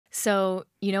So,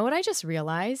 you know what I just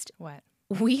realized? What?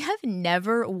 We have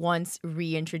never once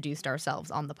reintroduced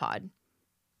ourselves on the pod.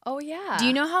 Oh, yeah. Do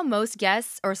you know how most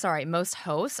most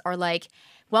hosts are like,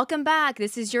 welcome back,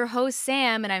 this is your host,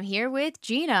 Sam, and I'm here with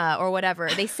Gina, or whatever.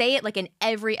 They say it like in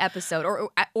every episode,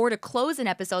 or to close an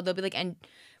episode, they'll be like, and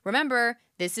remember,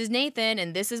 this is Nathan,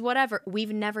 and this is whatever.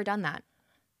 We've never done that.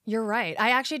 You're right.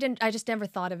 I just never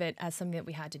thought of it as something that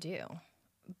we had to do.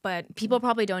 But People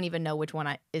probably don't even know which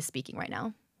one is speaking right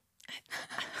now.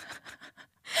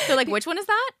 They're like, which one is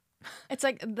that? it's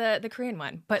like the Korean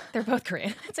one, but they're both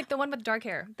Korean. It's like the one with dark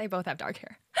hair. They both have dark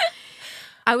hair.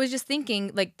 I was just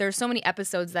thinking, like, there's so many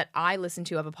episodes that I listen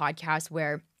to of a podcast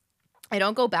where I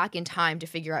don't go back in time to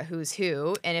figure out who's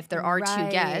who. And if there are two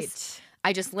guests,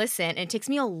 I just listen. And it takes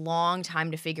me a long time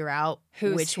to figure out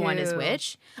which one is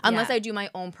which, unless I do my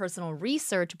own personal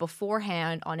research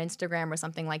beforehand on Instagram or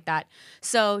something like that.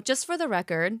 So just for the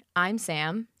record, I'm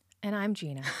Sam. And I'm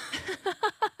Gina.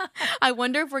 I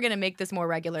wonder if we're going to make this more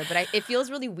regular, but it feels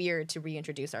really weird to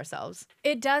reintroduce ourselves.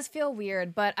 It does feel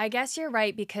weird, but I guess you're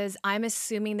right because I'm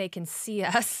assuming they can see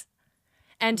us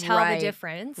and tell the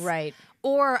difference. Right.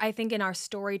 Or I think in our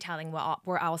storytelling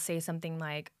where I'll say something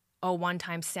like, oh, one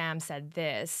time Sam said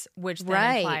this, which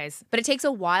then implies. But it takes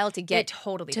a while to get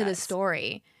to the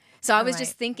story. So I was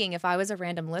just thinking if I was a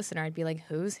random listener, I'd be like,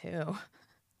 who's who?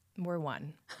 We're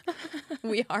one.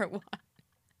 We are one.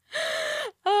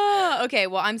 Oh, okay.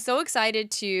 Well, I'm so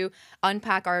excited to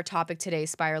unpack our topic today,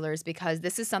 Spiralers, because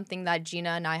this is something that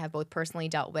Gina and I have both personally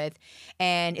dealt with.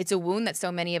 And it's a wound that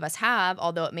so many of us have,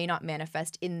 although it may not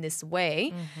manifest in this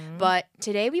way. Mm-hmm. But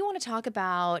today we want to talk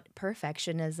about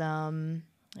perfectionism.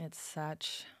 It's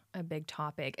such a big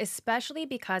topic, especially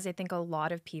because I think a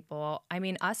lot of people, I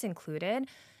mean, us included,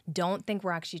 don't think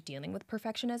we're actually dealing with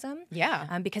perfectionism.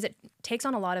 Yeah. Because it takes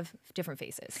on a lot of different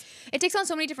faces. It takes on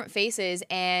so many different faces.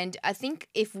 And I think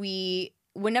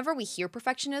whenever we hear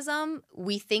perfectionism,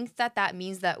 we think that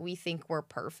means that we think we're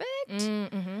perfect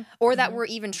or that we're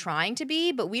even trying to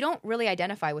be, but we don't really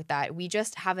identify with that. We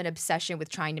just have an obsession with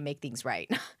trying to make things right.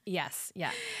 Yes.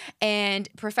 Yeah. And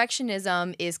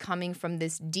perfectionism is coming from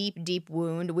this deep, deep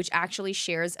wound, which actually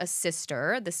shares a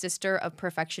sister. The sister of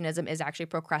perfectionism is actually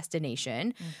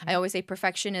procrastination. Mm-hmm. I always say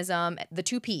perfectionism, the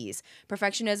two P's,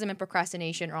 perfectionism and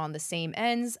procrastination are on the same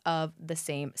ends of the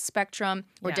same spectrum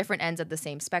or different ends of the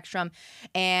same spectrum.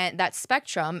 And that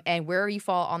spectrum and where you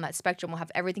fall on that spectrum will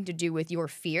have everything to do with your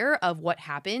fear of what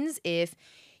happens if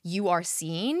you are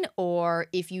seen or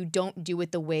if you don't do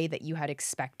it the way that you had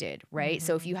expected, right? Mm-hmm.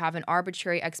 So if you have an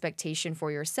arbitrary expectation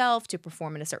for yourself to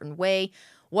perform in a certain way,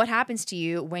 what happens to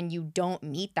you when you don't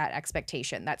meet that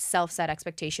expectation, that self-set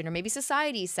expectation, or maybe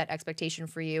society's set expectation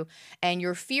for you? And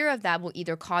your fear of that will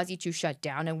either cause you to shut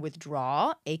down and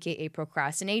withdraw, aka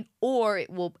procrastinate, or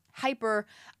it will hyper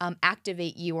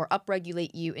activate you or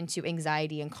upregulate you into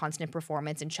anxiety and constant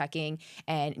performance and checking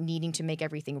and needing to make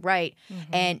everything right.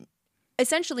 Mm-hmm. And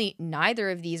essentially, neither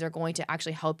of these are going to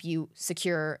actually help you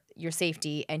secure your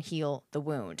safety and heal the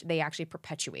wound. They actually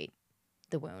perpetuate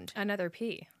the wound. Another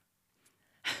P.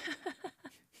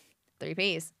 3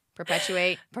 Ps.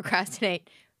 Perpetuate, procrastinate,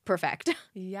 perfect.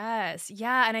 Yes.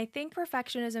 Yeah. And I think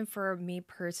perfectionism for me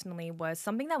personally was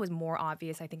something that was more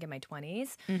obvious, I think, in my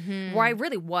 20s, where I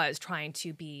really was trying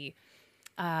to be,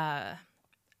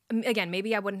 again,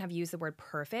 maybe I wouldn't have used the word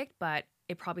perfect, but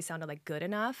it probably sounded like good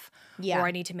enough, or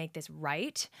I need to make this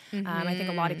right. I think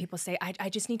a lot of people say, I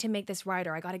just need to make this right,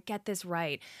 or I got to get this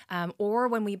right. Or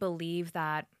when we believe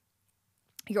that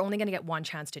you're only going to get one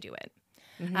chance to do it.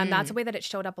 That's the way that it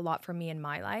showed up a lot for me in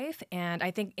my life. And I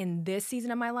think in this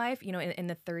season of my life, you know, in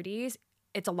the 30s,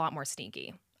 it's a lot more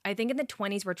sneaky. I think in the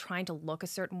 20s, we're trying to look a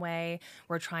certain way.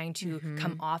 We're trying to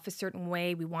come off a certain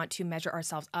way. We want to measure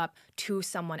ourselves up to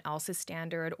someone else's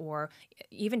standard, or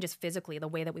even just physically, the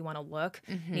way that we want to look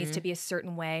needs to be a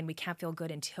certain way, and we can't feel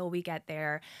good until we get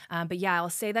there. But yeah,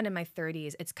 I'll say that in my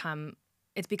 30s, it's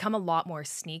become a lot more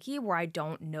sneaky where I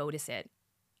don't notice it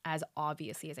as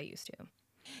obviously as I used to.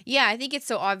 Yeah, I think it's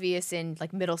so obvious in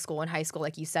like middle school and high school,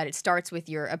 like you said. It starts with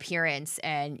your appearance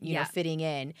and, you know, fitting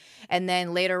in. And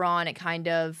then later on, it kind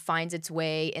of finds its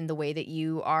way in the way that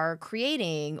you are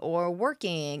creating or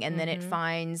working. And then it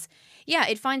finds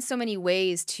so many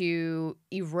ways to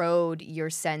erode your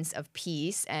sense of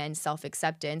peace and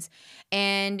self-acceptance.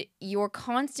 And your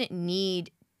constant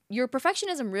need, your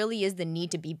perfectionism really is the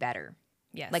need to be better.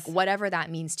 Yes. Like whatever that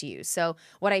means to you. So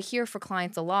what I hear for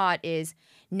clients a lot is,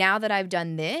 now that I've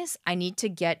done this, I need to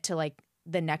get to like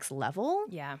the next level.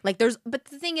 Yeah. Like but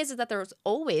the thing is that there's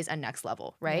always a next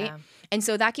level, right? Yeah. And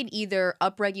so that can either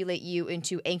upregulate you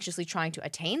into anxiously trying to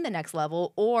attain the next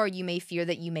level, or you may fear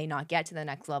that you may not get to the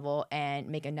next level and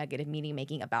make a negative meaning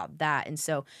making about that. And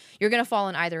so you're going to fall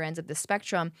on either ends of the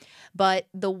spectrum. But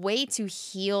the way to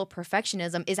heal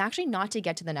perfectionism is actually not to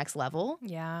get to the next level.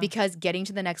 Yeah. Because getting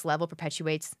to the next level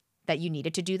perpetuates that you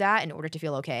needed to do that in order to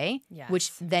feel okay, Yes.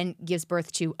 which then gives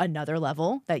birth to another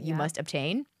level that you must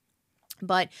obtain.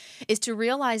 But is to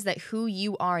realize that who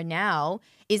you are now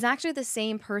is actually the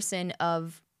same person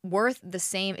of worth the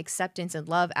same acceptance and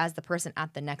love as the person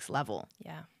at the next level.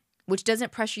 Yeah. Which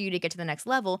doesn't pressure you to get to the next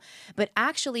level, but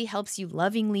actually helps you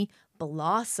lovingly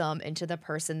blossom into the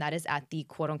person that is at the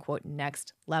quote unquote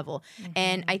next level.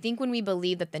 And I think when we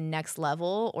believe that the next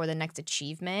level or the next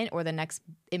achievement or the next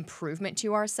improvement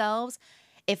to ourselves,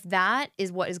 if that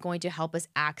is what is going to help us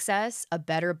access a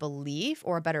better belief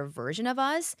or a better version of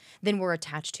us, then we're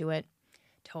attached to it.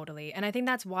 Totally. And I think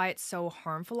that's why it's so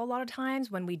harmful a lot of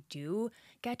times when we do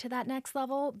get to that next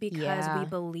level, because we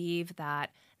believe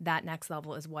that that next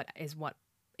level is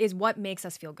what makes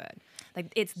us feel good.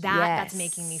 Like it's that's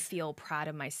making me feel proud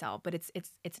of myself, but it's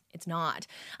not.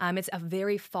 It's a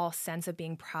very false sense of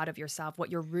being proud of yourself.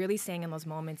 What you're really saying in those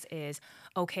moments is,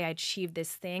 okay, I achieved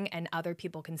this thing and other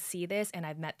people can see this and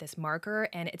I've met this marker,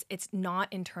 and it's not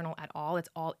internal at all. It's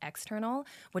all external,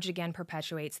 which again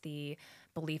perpetuates the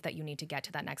belief that you need to get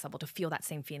to that next level to feel that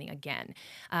same feeling again.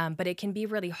 But it can be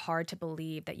really hard to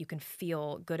believe that you can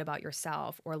feel good about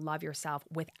yourself or love yourself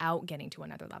without getting to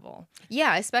another level.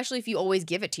 Yeah, especially if you always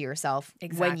give it to yourself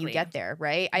when you get there,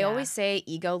 right? I always say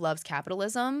ego loves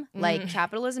capitalism. Like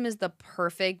capitalism is the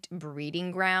perfect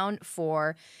breeding ground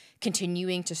for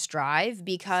continuing to strive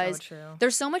because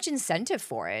there's so much incentive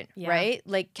for it, right?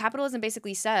 Like capitalism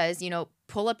basically says,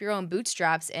 pull up your own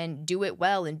bootstraps and do it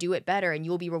well and do it better and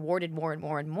you'll be rewarded more and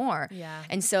more and more. Yeah.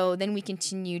 And so then we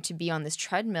continue to be on this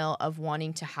treadmill of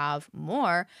wanting to have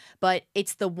more, but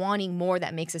it's the wanting more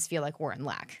that makes us feel like we're in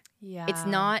lack. Yeah. It's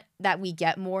not that we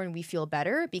get more and we feel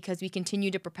better because we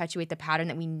continue to perpetuate the pattern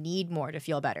that we need more to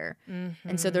feel better.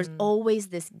 And so there's always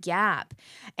this gap.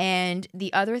 And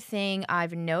the other thing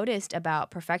I've noticed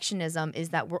about perfectionism is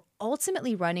that we're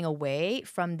ultimately running away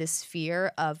from this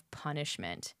fear of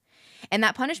punishment. And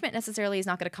that punishment necessarily is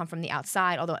not going to come from the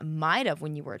outside, although it might have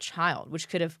when you were a child, which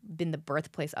could have been the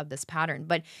birthplace of this pattern.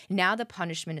 But now the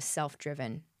punishment is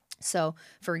self-driven. So,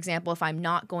 for example, if I'm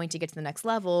not going to get to the next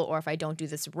level, or if I don't do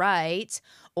this right,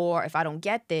 or if I don't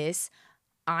get this,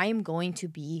 I'm going to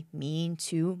be mean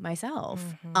to myself.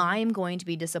 I'm going to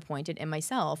be disappointed in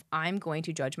myself. I'm going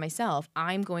to judge myself.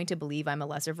 I'm going to believe I'm a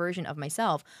lesser version of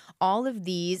myself. All of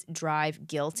these drive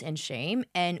guilt and shame,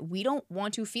 and we don't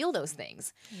want to feel those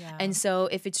things. Yeah. And so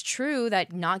if it's true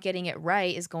that not getting it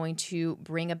right is going to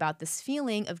bring about this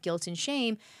feeling of guilt and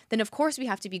shame, then of course we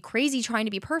have to be crazy trying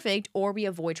to be perfect, or we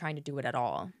avoid trying to do it at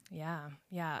all. Yeah.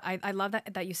 I love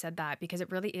that you said that, because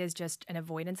it really is just an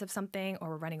avoidance of something, or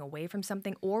we're running away from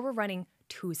something, or we're running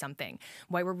to something.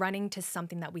 Why we're running to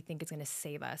something that we think is going to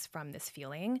save us from this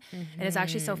feeling. And it's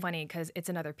actually so funny because it's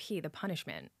another P, the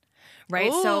punishment. Right.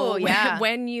 Ooh, so yeah.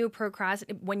 when you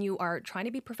are trying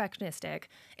to be perfectionistic,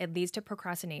 it leads to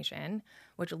procrastination,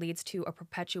 which leads to a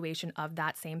perpetuation of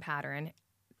that same pattern.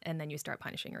 And then you start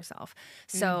punishing yourself.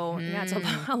 So yeah, it's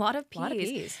a lot of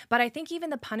P's. But I think even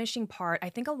the punishing part, I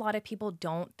think a lot of people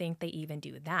don't think they even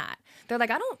do that. They're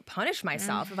like, I don't punish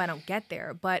myself if I don't get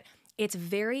there. But it's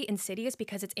very insidious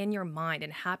because it's in your mind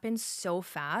and happens so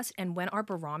fast. And when our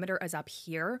barometer is up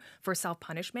here for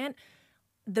self-punishment,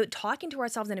 the talking to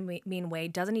ourselves in a mean way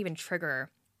doesn't even trigger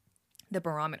the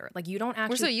barometer. Like you don't actually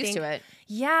We're so used to it.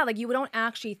 Yeah, like you don't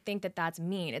actually think that that's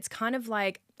mean. It's kind of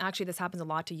like, actually this happens a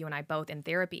lot to you and I both in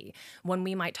therapy, when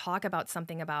we might talk about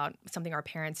something our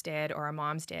parents did or our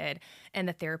moms did, and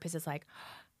the therapist is like,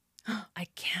 oh, I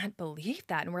can't believe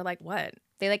that. And we're like, what?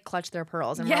 They like clutch their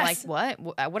pearls and we're like, what?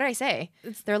 What did I say?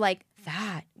 They're like,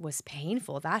 that was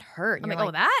painful. That hurt. I'm like,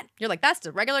 oh, that? You're like, that's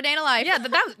the regular day in a life. Yeah,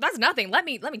 that's nothing. Let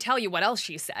me tell you what else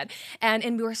she said.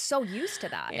 And we were so used to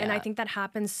that. Yeah. And I think that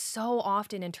happens so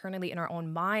often internally in our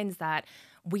own minds that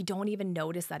we don't even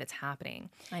notice that it's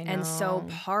happening. I know. And so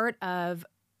part of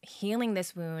healing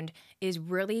this wound is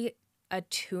really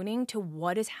attuning to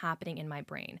what is happening in my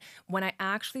brain. When I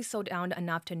actually slow down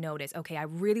enough to notice, okay, I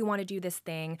really want to do this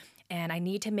thing and I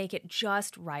need to make it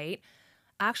just right,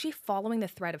 actually following the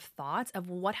thread of thoughts of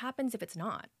what happens if it's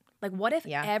not. Like, what if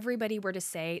everybody were to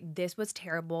say, this was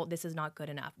terrible, this is not good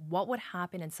enough? What would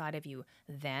happen inside of you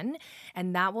then?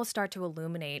 And that will start to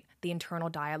illuminate the internal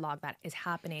dialogue that is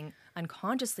happening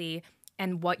unconsciously.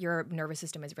 and what your nervous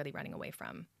system is really running away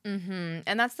from.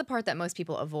 And that's the part that most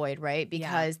people avoid, right?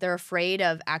 Because they're afraid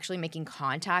of actually making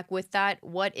contact with that.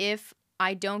 What if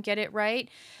I don't get it right?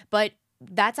 But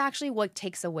that's actually what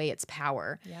takes away its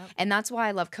power. And that's why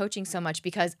I love coaching so much,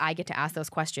 because I get to ask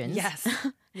those questions. Yes.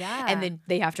 Yeah. And then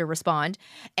they have to respond.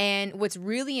 And what's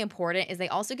really important is they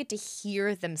also get to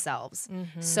hear themselves.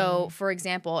 So, for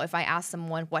example, if I ask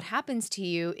someone, what happens to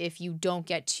you if you don't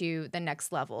get to the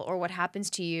next level? Or what happens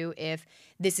to you if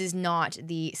this is not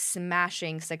the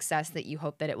smashing success that you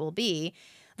hope that it will be?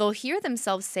 They'll hear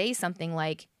themselves say something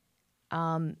like,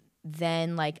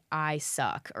 then like I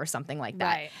suck or something like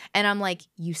that. Right. And I'm like,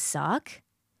 you suck?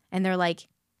 And they're like,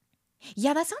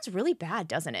 yeah, that sounds really bad,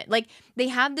 doesn't it? Like they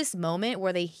have this moment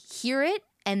where they hear it,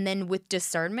 and then with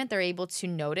discernment, they're able to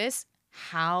notice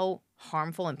how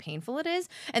harmful and painful it is.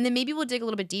 And then maybe we'll dig a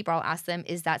little bit deeper. I'll ask them,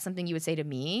 is that something you would say to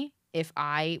me if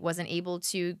I wasn't able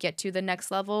to get to the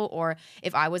next level, or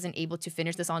if I wasn't able to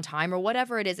finish this on time, or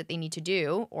whatever it is that they need to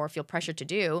do or feel pressured to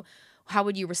do? How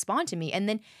would you respond to me? And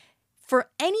then for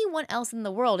anyone else in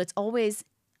the world, it's always,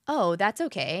 oh, that's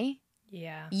okay.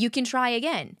 Yeah. You can try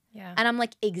again. Yeah. And I'm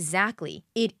like, exactly.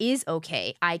 It is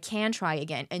okay. I can try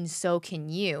again. And so can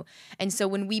you. And so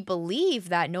when we believe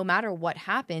that no matter what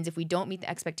happens, if we don't meet the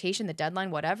expectation, the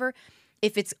deadline, whatever,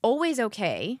 if it's always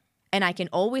okay and I can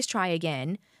always try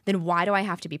again, then why do I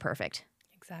have to be perfect?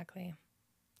 Exactly.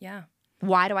 Yeah.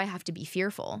 Why do I have to be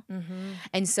fearful?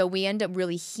 And so we end up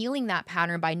really healing that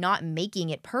pattern by not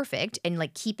making it perfect and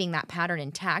like keeping that pattern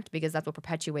intact, because that's what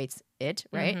perpetuates it,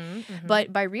 right?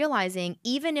 But by realizing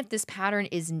even if this pattern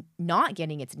is not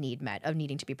getting its need met of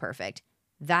needing to be perfect,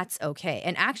 that's okay.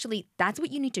 And actually, that's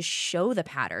what you need to show the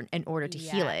pattern in order to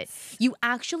heal it. You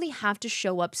actually have to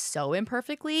show up so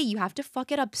imperfectly. You have to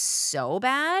fuck it up so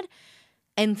bad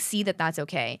and see that that's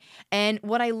okay. And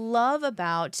what I love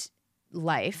about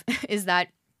life is that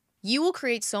you will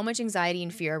create so much anxiety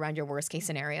and fear around your worst case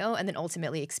scenario and then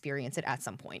ultimately experience it at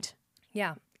some point.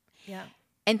 Yeah. Yeah.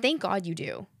 And thank God you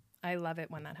do. I love it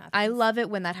when that happens. I love it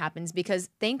when that happens, because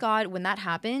thank God when that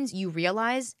happens, you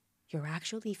realize you're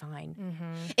actually fine.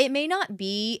 It may not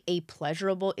be a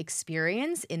pleasurable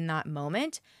experience in that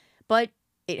moment, but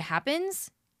it happens.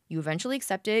 You eventually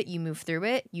accept it, you move through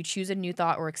it, you choose a new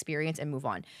thought or experience and move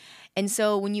on. And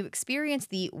so when you experience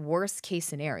the worst case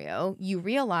scenario, you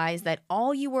realize that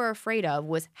all you were afraid of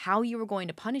was how you were going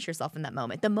to punish yourself in that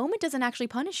moment. The moment doesn't actually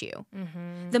punish you.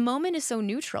 The moment is so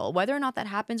neutral. Whether or not that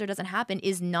happens or doesn't happen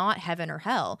is not heaven or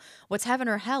hell. What's heaven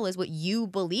or hell is what you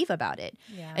believe about it.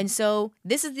 Yeah. And so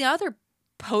this is the other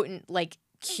potent like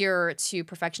cure to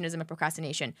perfectionism and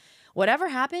procrastination. Whatever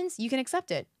happens, you can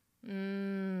accept it.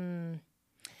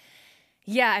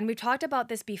 Yeah, and we've talked about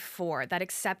this before, that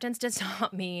acceptance does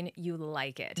not mean you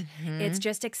like it. It's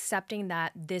just accepting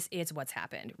that this is what's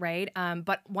happened, right?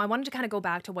 But I wanted to kind of go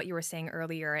back to what you were saying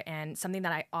earlier, and something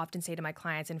that I often say to my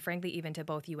clients, and frankly, even to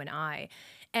both you and I.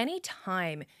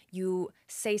 Anytime you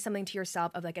say something to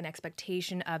yourself of like an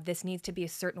expectation of this needs to be a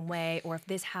certain way, or if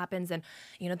this happens, then,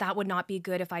 you know, that would not be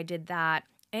good if I did that.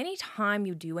 Anytime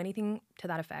you do anything to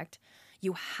that effect,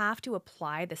 you have to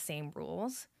apply the same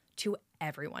rules to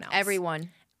everyone else.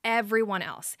 Everyone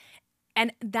else.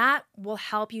 And that will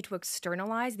help you to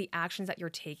externalize the actions that you're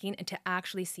taking and to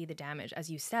actually see the damage, as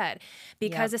you said.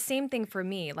 Because the same thing for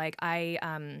me, like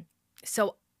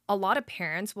so a lot of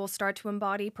parents will start to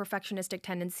embody perfectionistic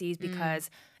tendencies because,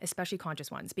 especially conscious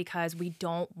ones, because we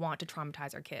don't want to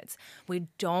traumatize our kids. We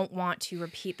don't want to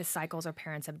repeat the cycles our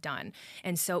parents have done.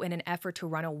 And so in an effort to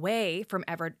run away from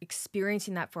ever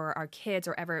experiencing that for our kids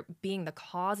or ever being the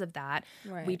cause of that,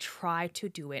 we try to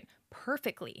do it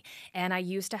perfectly. And I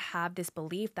used to have this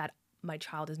belief that my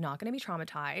child is not going to be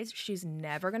traumatized. She's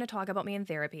never going to talk about me in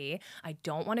therapy. I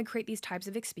don't want to create these types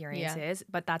of experiences,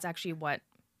 but that's actually what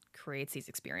creates these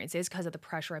experiences because of the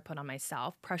pressure I put on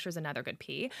myself. Pressure is another good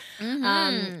P.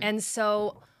 And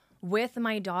so with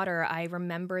my daughter, I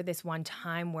remember this one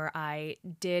time where I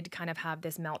did kind of have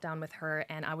this meltdown with her,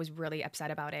 and I was really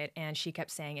upset about it. And she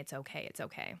kept saying, it's okay, it's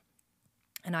okay.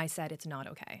 And I said, it's not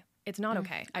okay. It's not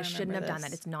okay. I shouldn't have done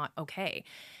that. It's not okay.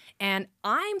 And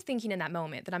I'm thinking in that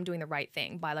moment that I'm doing the right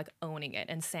thing by like owning it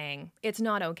and saying, it's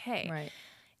not okay. Right.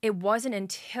 It wasn't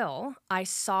until I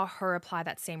saw her apply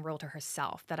that same rule to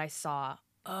herself that I saw,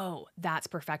 oh, that's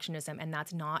perfectionism, and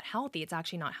that's not healthy. It's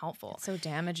actually not helpful. It's so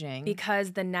damaging.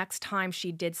 Because the next time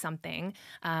she did something,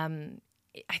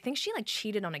 I think she like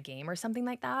cheated on a game or something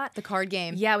like that. The card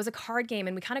game. Yeah, it was a card game,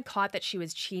 and we kind of caught that she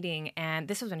was cheating. And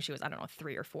this was when she was, I don't know,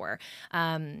 3 or 4.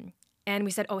 And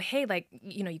we said, oh, hey, like,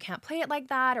 you know, you can't play it like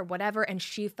that or whatever. And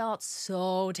she felt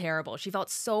so terrible. She felt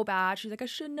so bad. She's like, I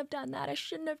shouldn't have done that. I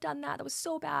shouldn't have done that. That was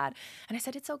so bad. And I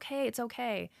said, it's okay. It's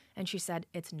okay. And she said,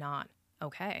 it's not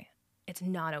okay. It's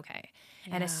not okay.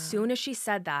 Yeah. And as soon as she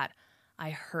said that,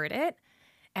 I heard it.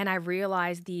 And I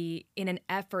realized in an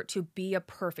effort to be a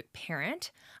perfect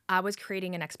parent, I was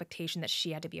creating an expectation that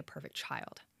she had to be a perfect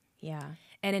child. Yeah.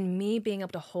 And in me being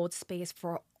able to hold space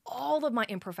for all of my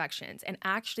imperfections and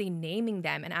actually naming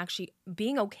them and actually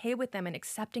being okay with them and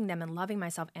accepting them and loving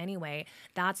myself anyway,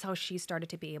 that's how she started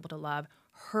to be able to love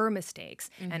her mistakes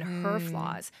and her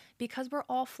flaws, because we're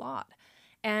all flawed.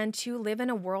 And to live in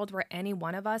a world where any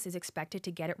one of us is expected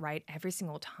to get it right every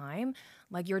single time,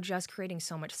 like, you're just creating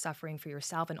so much suffering for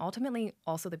yourself and ultimately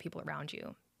also the people around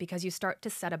you, because you start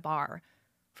to set a bar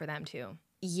for them too.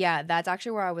 Yeah, that's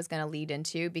actually where I was going to lead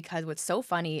into, because what's so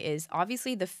funny is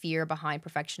obviously the fear behind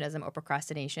perfectionism or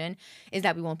procrastination is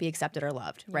that we won't be accepted or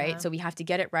loved, right? Yeah. So we have to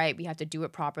get it right. We have to do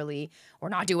it properly or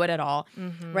not do it at all,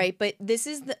 right? But this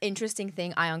is the interesting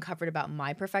thing I uncovered about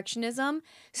my perfectionism.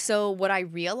 So what I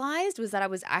realized was that I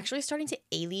was actually starting to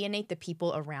alienate the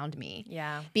people around me.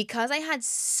 Yeah. Because I had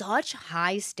such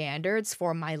high standards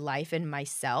for my life and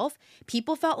myself,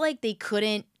 people felt like they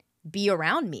couldn't be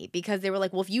around me, because they were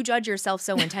like, well, if you judge yourself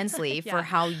so intensely for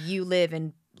how you live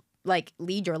and like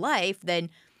lead your life, then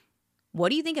what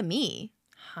do you think of me?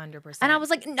 100%. And I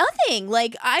was like, nothing.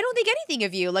 Like, I don't think anything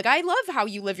of you. Like, I love how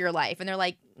you live your life. And they're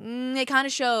like, it kind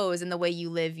of shows in the way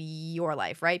you live your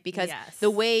life, right? Because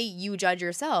the way you judge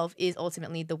yourself is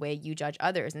ultimately the way you judge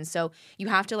others. And so you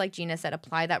have to, like Gina said,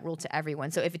 apply that rule to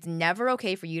everyone. So if it's never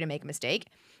okay for you to make a mistake,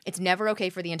 it's never okay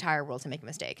for the entire world to make a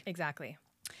mistake. Exactly.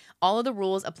 All of the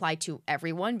rules apply to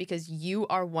everyone, because you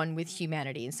are one with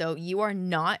humanity. And so you are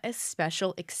not a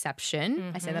special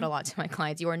exception. I say that a lot to my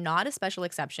clients. You are not a special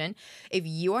exception. If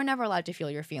you are never allowed to feel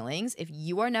your feelings, if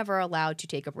you are never allowed to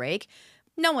take a break,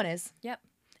 no one is. Yep.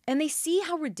 And they see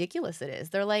how ridiculous it is.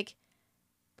 They're like,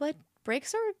 but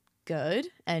breaks are good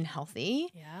and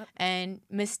healthy. Yep. And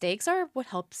mistakes are what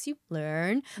helps you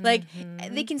learn. Like,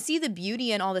 they can see the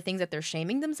beauty in all the things that they're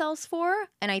shaming themselves for.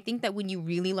 And I think that when you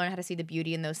really learn how to see the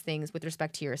beauty in those things with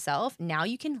respect to yourself, now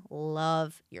you can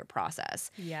love your process.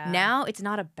 Yeah. Now it's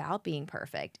not about being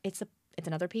perfect. It's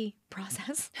another P,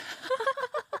 process.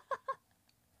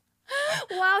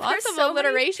 Wow, lots of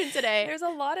alliteration today. There's a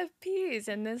lot of P's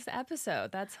in this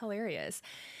episode. That's hilarious.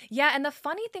 Yeah, and the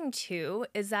funny thing too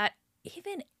is that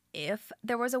even if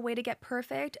there was a way to get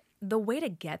perfect, the way to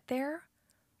get there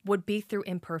would be through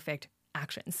imperfect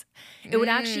actions. It would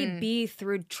actually be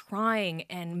through trying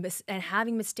and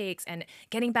having mistakes and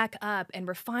getting back up and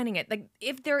refining it. Like,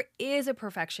 if there is a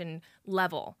perfection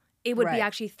level, it would be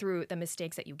actually through the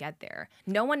mistakes that you get there.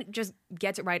 No one just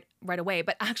gets it right away.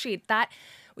 But actually,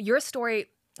 your story,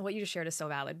 what you just shared, is so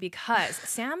valid, because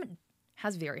Sam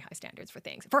has very high standards for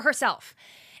things, for herself.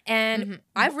 And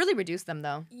I've really reduced them,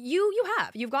 though.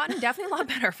 You've gotten definitely a lot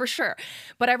better, for sure.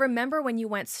 But I remember when you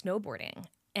went snowboarding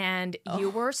and you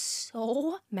were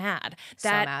so mad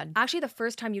that actually the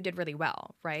first time you did really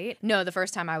well, right? No, the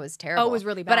first time I was terrible. Oh, it was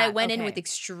really bad. But I went in with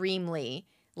extremely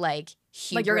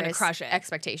hubris, like, you're gonna crush it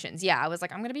expectations. Yeah, I was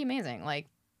like, I'm gonna be amazing. Like,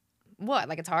 what?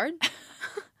 Like, it's hard?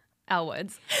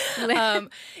 Elwoods.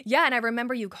 Yeah, and I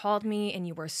remember you called me and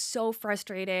you were so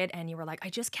frustrated and you were like, I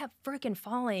just kept freaking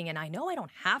falling, and I know I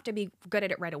don't have to be good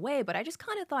at it right away, but I just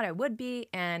kind of thought I would be.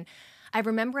 And I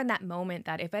remember in that moment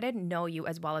that if I didn't know you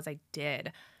as well as I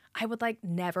did, I would like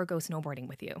never go snowboarding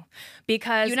with you,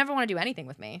 because you never want to do anything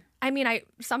with me. I mean,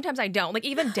 sometimes I don't. Like,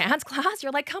 even dance class,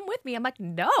 you're like, come with me. I'm like,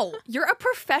 no, you're a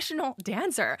professional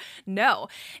dancer. No.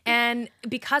 And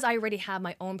because I already have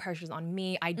my own pressures on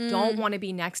me, I don't want to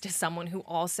be next to someone who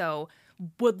also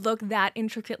would look that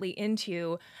intricately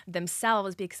into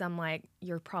themselves, because I'm like,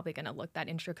 you're probably going to look that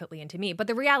intricately into me. But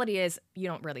the reality is, you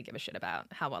don't really give a shit about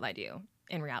how well I do.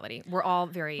 In reality, we're all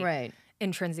very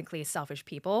intrinsically selfish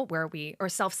people, or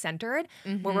self-centered,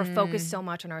 where we're focused so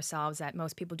much on ourselves that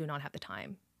most people do not have the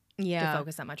time to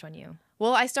focus that much on you.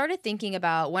 Well, I started thinking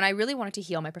about, when I really wanted to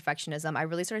heal my perfectionism, I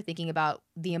really started thinking about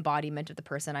the embodiment of the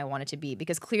person I wanted to be,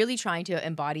 because clearly trying to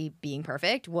embody being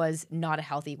perfect was not a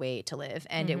healthy way to live.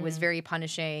 And it was very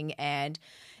punishing, and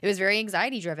it was very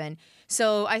anxiety driven.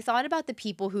 So I thought about the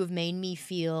people who have made me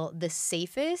feel the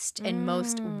safest and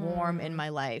most warm in my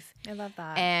life. I love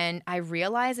that. And I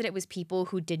realized that it was people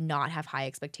who did not have high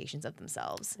expectations of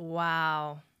themselves.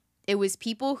 Wow. It was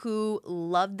people who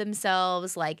loved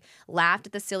themselves, like laughed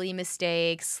at the silly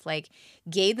mistakes, like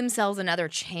gave themselves another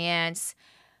chance.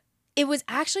 It was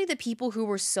actually the people who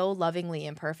were so lovingly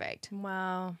imperfect.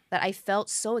 Wow. That I felt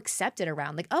so accepted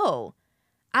around. Like, oh,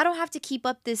 I don't have to keep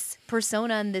up this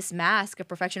persona and this mask of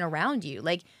perfection around you.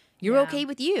 Like, you're okay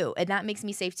with you, and that makes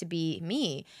me safe to be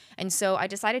me. And so I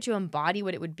decided to embody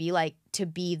what it would be like to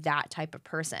be that type of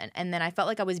person. And then I felt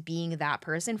like I was being that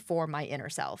person for my inner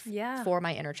self, for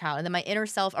my inner child. And then my inner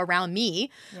self around me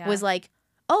was like,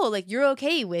 oh, like, you're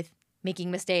okay with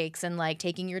making mistakes and like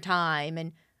taking your time.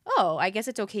 And oh, I guess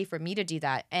it's okay for me to do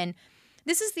that. And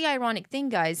this is the ironic thing,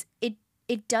 guys.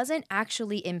 It doesn't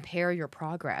actually impair your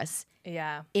progress.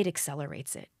 Yeah. It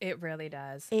accelerates it. It really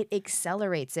does. It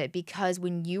accelerates it, because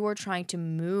when you are trying to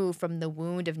move from the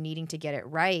wound of needing to get it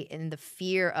right and the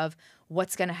fear of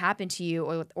what's going to happen to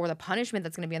you, or the punishment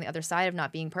that's going to be on the other side of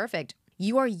not being perfect,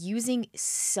 you are using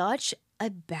such a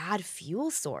bad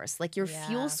fuel source. Like, your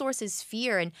fuel source is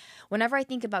fear. And whenever I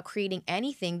think about creating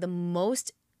anything, the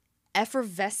most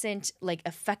effervescent, like,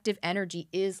 effective energy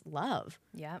is love.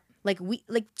 Yeah. Like,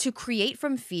 to create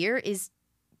from fear is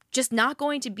just not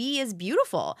going to be as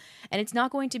beautiful. And it's not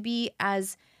going to be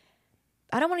as,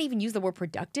 I don't want to even use the word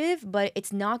productive, but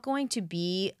it's not going to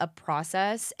be a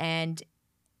process and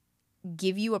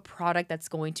give you a product that's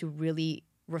going to really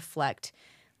reflect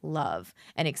love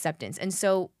and acceptance. And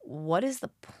so what is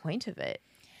the point of it?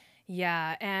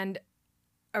 Yeah. And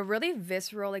a really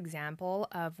visceral example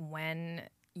of when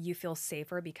you feel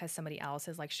safer because somebody else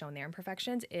has like shown their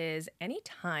imperfections is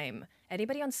anytime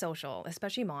anybody on social,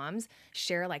 especially moms,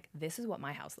 share like, this is what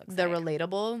my house looks like. The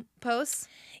relatable posts?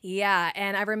 Yeah.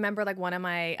 And I remember like one of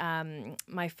my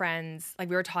my friends, like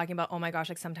we were talking about, oh my gosh,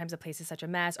 like sometimes a place is such a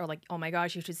mess, or like, oh my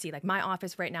gosh, you should see like my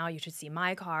office right now. You should see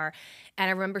my car. And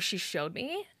I remember she showed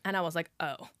me and I was like,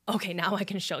 oh, okay, now I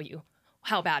can show you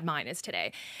how bad mine is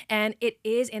today. And it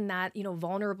is in that, you know,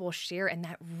 vulnerable share and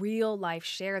that real life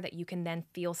share that you can then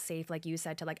feel safe, like you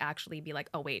said, to like actually be like,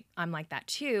 oh wait, I'm like that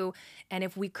too. And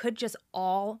if we could just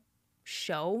all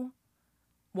show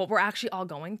what we're actually all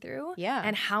going through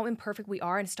and how imperfect we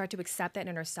are and start to accept that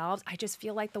in ourselves, I just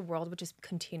feel like the world would just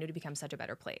continue to become such a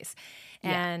better place.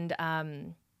 And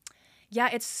yeah,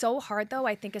 it's so hard though.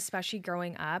 I think especially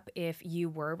growing up, if you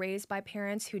were raised by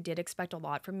parents who did expect a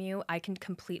lot from you, I can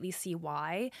completely see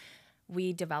why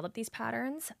we develop these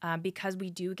patterns, because we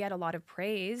do get a lot of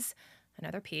praise.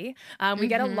 Another P. We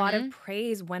get a lot of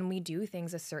praise when we do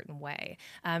things a certain way.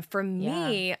 For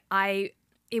me,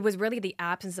 it was really the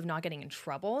absence of not getting in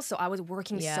trouble. So I was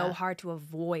working so hard to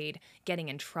avoid getting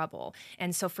in trouble.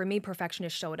 And so for me,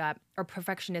 perfectionist showed up, or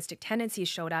perfectionistic tendencies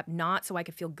showed up, not so I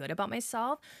could feel good about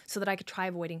myself, so that I could try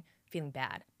avoiding feeling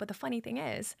bad. But the funny thing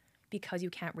is, because you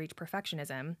can't reach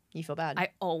perfectionism, you feel bad. I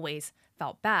always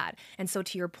felt bad. And so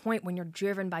to your point, when you're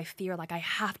driven by fear, like I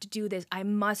have to do this, I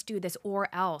must do this or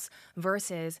else,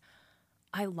 versus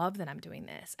I love that I'm doing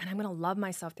this and I'm going to love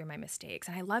myself through my mistakes.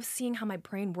 And I love seeing how my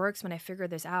brain works when I figure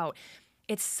this out.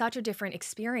 It's such a different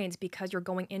experience because you're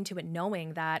going into it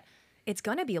knowing that it's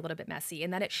going to be a little bit messy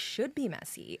and that it should be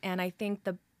messy. And I think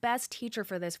the best teacher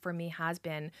for this for me has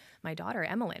been my daughter,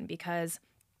 Emmeline, because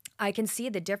I can see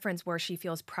the difference where she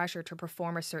feels pressure to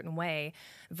perform a certain way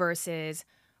versus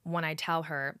when I tell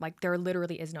her, like, there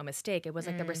literally is no mistake. It was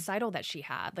like the recital that she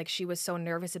had. Like, she was so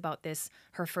nervous about this,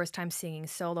 her first time singing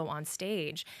solo on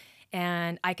stage.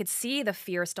 And I could see the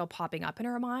fear still popping up in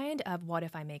her mind of, what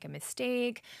if I make a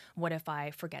mistake? What if I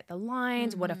forget the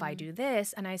lines? What if I do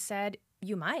this? And I said,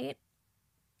 you might.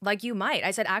 Like, you might.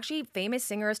 I said, actually, famous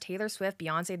singers, Taylor Swift,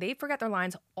 Beyonce, they forget their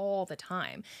lines all the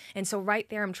time. And so right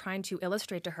there, I'm trying to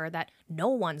illustrate to her that no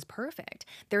one's perfect.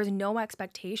 There's no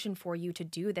expectation for you to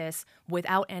do this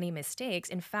without any mistakes.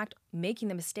 In fact, making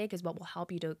the mistake is what will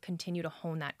help you to continue to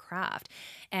hone that craft.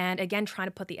 And again, trying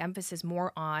to put the emphasis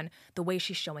more on the way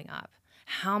she's showing up.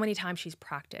 How many times she's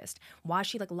practiced, why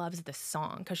she like loves the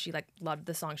song, because she like loved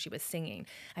the song she was singing.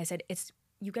 I said,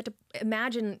 you get to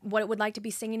imagine what it would like to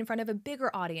be singing in front of a bigger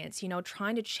audience, you know,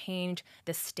 trying to change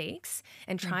the stakes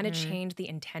and trying to change the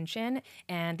intention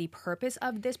and the purpose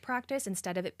of this practice.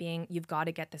 Instead of it being, you've got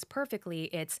to get this perfectly,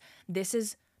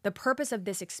 the purpose of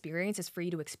this experience is for you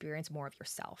to experience more of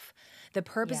yourself. The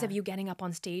purpose of you getting up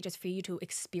on stage is for you to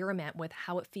experiment with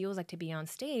how it feels like to be on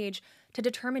stage to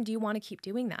determine, do you want to keep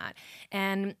doing that?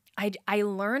 And I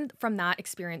learned from that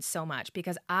experience so much,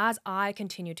 because as I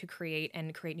continue to create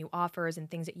new offers and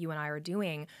things that you and I are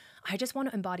doing, I just want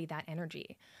to embody that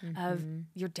energy of,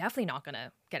 you're definitely not going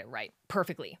to get it right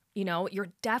perfectly. You know, you're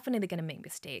definitely going to make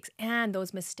mistakes. And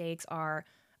those mistakes are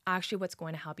actually what's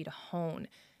going to help you to hone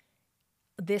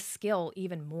this skill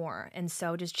even more. And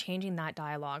so just changing that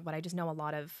dialogue. But I just know a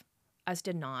lot of us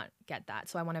did not get that.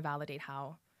 So I want to validate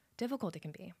how difficult it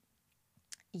can be.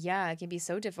 Yeah, it can be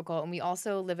so difficult. And we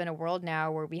also live in a world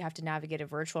now where we have to navigate a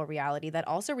virtual reality that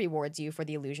also rewards you for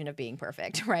the illusion of being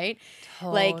perfect, right?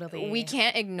 Like, we Totally.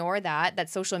 can't ignore that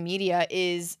social media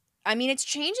is, I mean, it's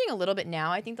changing a little bit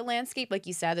now. I think the landscape, like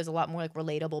you said, there's a lot more like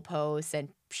relatable posts and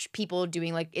people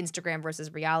doing like Instagram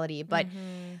versus reality. But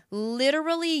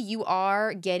literally, you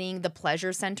are getting the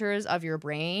pleasure centers of your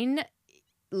brain.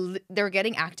 They're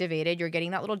getting activated. You're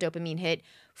getting that little dopamine hit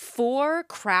for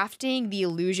crafting the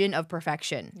illusion of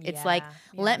perfection. It's like,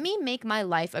 let me make my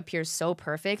life appear so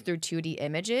perfect through 2D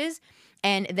images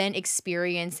and then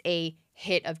experience a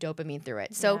hit of dopamine through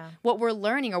it. So what we're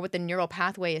learning, or what the neural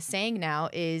pathway is saying now,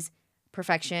 is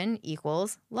perfection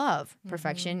equals love.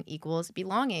 Perfection equals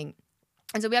belonging.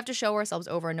 And so we have to show ourselves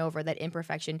over and over that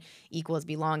imperfection equals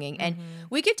belonging. And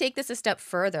we could take this a step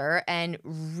further and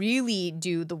really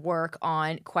do the work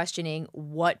on questioning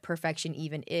what perfection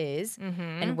even is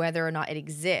and whether or not it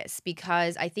exists.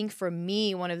 Because I think for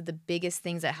me, one of the biggest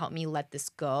things that helped me let this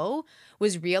go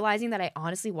was realizing that I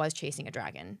honestly was chasing a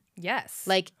dragon. Yes.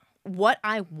 Like, what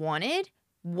I wanted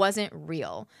wasn't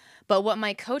real. But what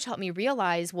my coach helped me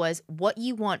realize was what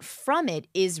you want from it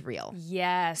is real.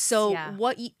 Yes. So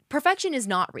perfection is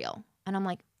not real. And I'm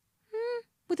like,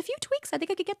 with a few tweaks, I think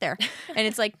I could get there. And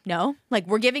it's like, no, like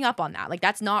we're giving up on that. Like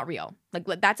that's not real. Like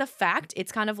that's a fact.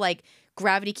 It's kind of like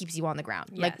gravity keeps you on the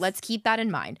ground. Like let's keep that in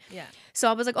mind. Yeah. So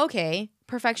I was like, okay,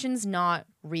 perfection's not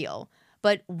real.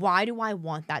 But why do I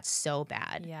want that so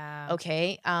bad? Yeah.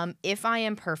 Okay. If I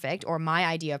am perfect, or my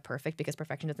idea of perfect, because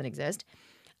perfection doesn't exist,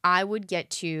 I would get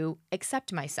to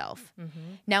accept myself.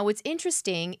 Now, what's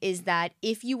interesting is that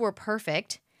if you were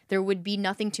perfect, there would be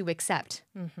nothing to accept,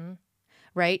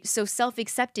 right? So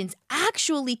self-acceptance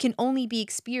actually can only be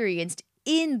experienced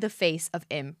in the face of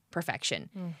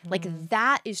imperfection. Like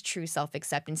that is true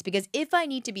self-acceptance, because if I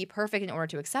need to be perfect in order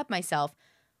to accept myself,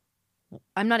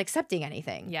 I'm not accepting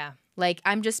anything. Yeah. Like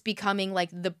I'm just becoming like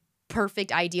the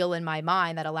perfect ideal in my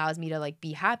mind that allows me to like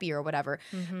be happy or whatever.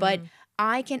 But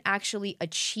I can actually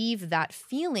achieve that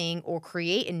feeling, or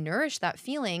create and nourish that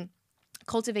feeling,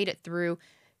 cultivate it through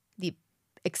the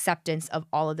acceptance of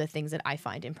all of the things that I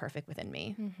find imperfect within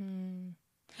me.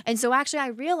 And so actually I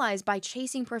realized by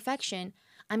chasing perfection,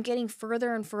 I'm getting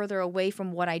further and further away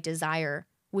from what I desire,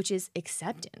 which is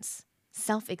acceptance,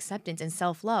 self-acceptance and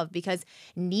self-love, because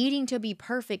needing to be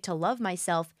perfect to love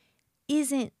myself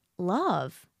isn't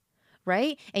love.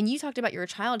 Right? And you talked about your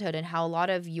childhood and how a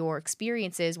lot of your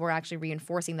experiences were actually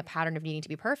reinforcing the pattern of needing to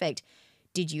be perfect.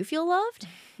 Did you feel loved?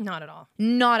 Not at all.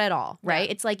 Not at all, right?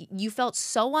 It's like you felt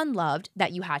so unloved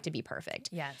that you had to be perfect.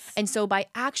 Yes. And so by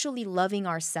actually loving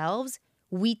ourselves,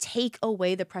 we take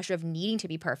away the pressure of needing to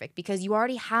be perfect, because you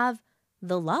already have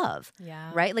the love,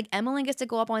 right? Like Emmeline gets to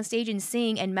go up on stage and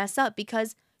sing and mess up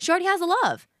because she already has the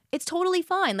love. It's totally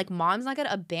fine. Like mom's not going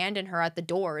to abandon her at the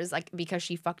doors like because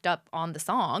she fucked up on the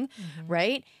song,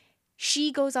 right?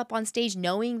 She goes up on stage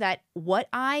knowing that what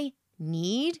I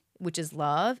need, which is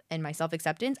love and my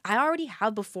self-acceptance, I already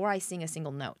have before I sing a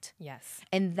single note. Yes.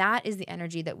 And that is the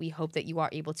energy that we hope that you are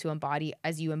able to embody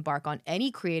as you embark on any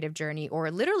creative journey,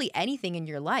 or literally anything in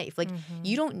your life. Like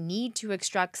you don't need to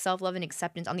extract self-love and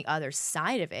acceptance on the other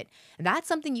side of it. That's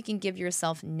something you can give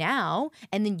yourself now,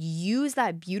 and then use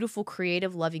that beautiful,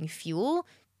 creative, loving fuel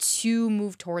to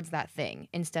move towards that thing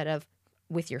instead of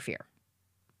with your fear.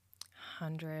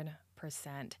 100%.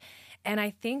 And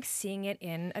I think seeing it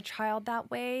in a child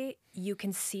that way, you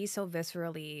can see so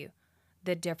viscerally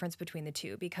the difference between the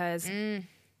two. Because,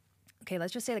 okay,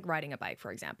 let's just say like riding a bike,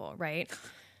 for example, right?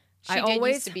 She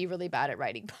used to be really bad at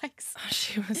riding bikes.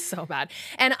 She was so bad.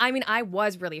 And I mean, I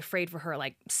was really afraid for her,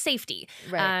 like safety.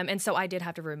 Right. And so I did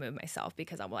have to remove myself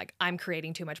because I'm like, I'm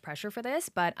creating too much pressure for this.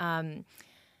 But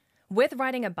with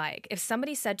riding a bike, if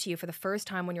somebody said to you for the first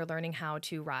time when you're learning how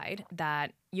to ride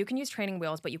that you can use training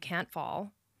wheels, but you can't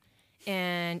fall,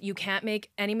 and you can't make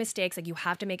any mistakes, like you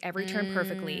have to make every turn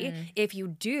perfectly. If you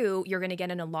do, you're going to get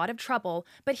in a lot of trouble.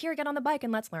 But here, get on the bike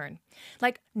and let's learn.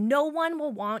 Like no one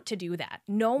will want to do that.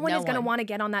 No one is going to want to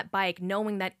get on that bike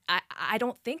knowing that I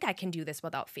don't think I can do this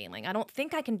without failing. I don't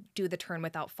think I can do the turn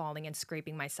without falling and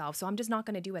scraping myself. So I'm just not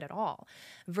going to do it at all.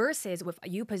 Versus if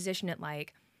you position it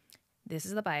like, this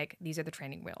is the bike, these are the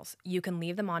training wheels. You can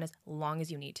leave them on as long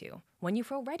as you need to. When you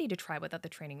feel ready to try without the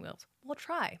training wheels, we'll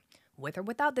try. With or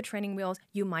without the training wheels,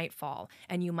 you might fall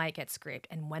and you might get scraped.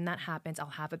 And when that happens, I'll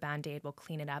have a Band-Aid, we'll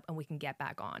clean it up and we can get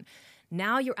back on.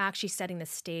 Now you're actually setting the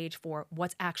stage for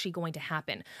what's actually going to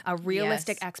happen, a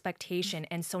realistic expectation.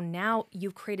 And so now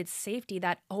you've created safety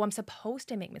that, oh, I'm supposed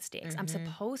to make mistakes. I'm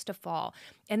supposed to fall.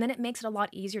 And then it makes it a lot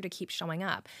easier to keep showing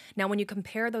up. Now, when you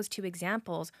compare those two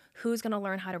examples, who's going to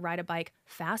learn how to ride a bike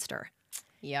faster?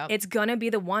 Yep. It's going to be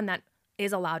the one that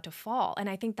is allowed to fall. And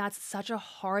I think that's such a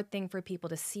hard thing for people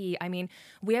to see. I mean,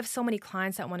 we have so many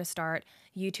clients that want to start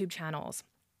YouTube channels,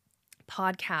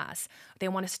 podcasts. They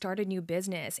want to start a new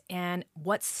business. And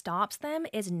what stops them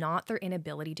is not their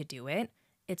inability to do it.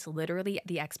 It's literally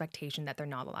the expectation that they're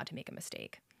not allowed to make a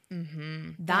mistake.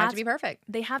 Mm-hmm. They have to be perfect.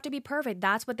 They have to be perfect.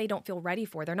 That's what they don't feel ready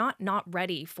for. They're not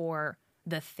ready for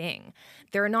the thing.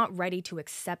 They're not ready to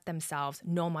accept themselves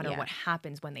no matter what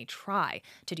happens when they try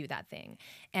to do that thing.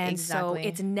 And so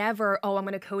it's never, oh, I'm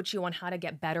going to coach you on how to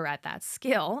get better at that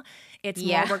skill. It's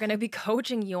more, we're going to be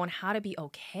coaching you on how to be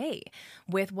okay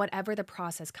with whatever the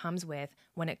process comes with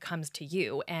when it comes to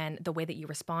you and the way that you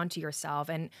respond to yourself.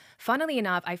 And funnily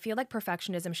enough, I feel like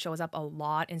perfectionism shows up a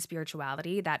lot in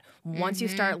spirituality, that once you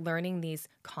start learning these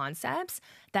concepts,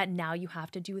 that now you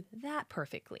have to do that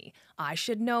perfectly. I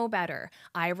should know better.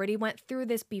 I already went through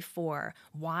this before.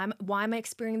 Why am I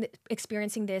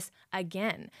experiencing this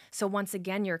again? So once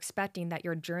again, you're expecting that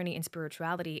your journey in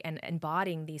spirituality and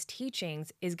embodying these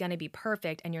teachings is going to be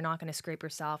perfect, and you're not going to scrape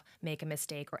yourself, make a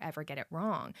mistake, or ever get it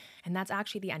wrong. And that's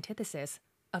actually the antithesis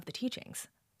of the teachings.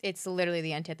 It's literally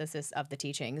the antithesis of the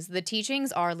teachings. The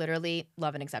teachings are literally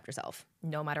love and accept yourself.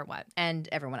 No matter what. And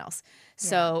everyone else.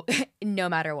 So no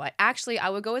matter what. Actually, I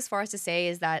would go as far as to say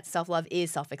is that self-love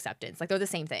is self-acceptance. Like, they're the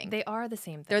same thing. They are the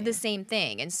same thing. They're the same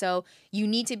thing. And so you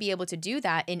need to be able to do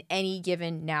that in any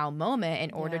given now moment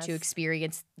in order to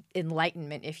experience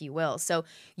enlightenment, if you will. So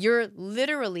you're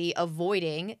literally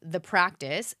avoiding the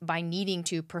practice by needing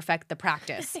to perfect the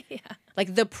practice.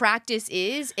 Like, the practice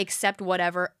is accept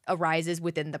whatever arises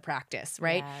within the practice,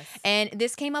 right? Yes. And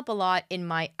this came up a lot in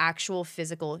my actual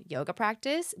physical yoga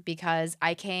practice because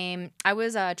I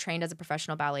was trained as a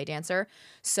professional ballet dancer.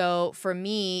 So for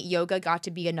me, yoga got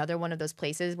to be another one of those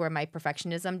places where my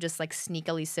perfectionism just like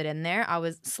sneakily slid in there.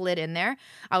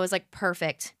 I was like,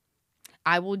 perfect.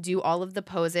 I will do all of the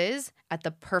poses at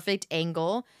the perfect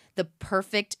angle,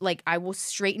 I will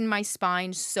straighten my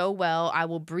spine so well. I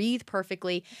will breathe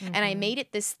perfectly. And I made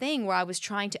it this thing where I was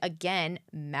trying to, again,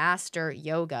 master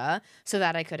yoga so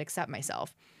that I could accept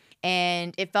myself.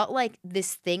 And it felt like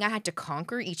this thing I had to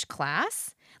conquer each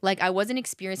class. Like, I wasn't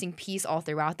experiencing peace all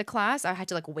throughout the class. I had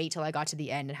to like wait till I got to the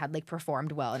end and had like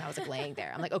performed well. And I was like laying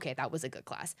there. I'm like, okay, that was a good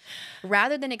class.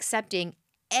 Rather than accepting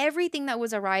everything that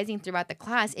was arising throughout the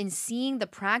class and seeing the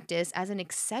practice as an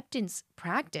acceptance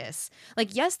practice.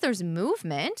 Like, yes, there's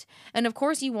movement. And of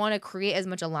course, you want to create as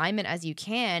much alignment as you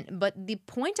can. But the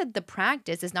point of the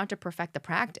practice is not to perfect the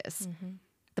practice.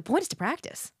 The point is to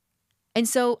practice. And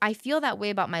so I feel that way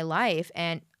about my life.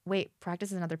 And wait,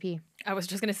 practice is another P. I was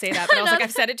just going to say that, but I was like,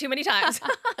 I've said it too many times.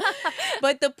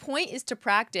 But the point is to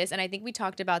practice. And I think we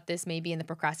talked about this maybe in the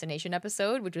procrastination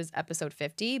episode, which was episode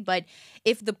 50. But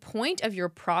if the point of your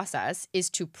process is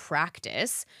to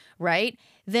practice, right,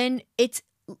 then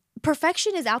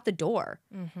perfection is out the door.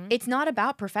 It's not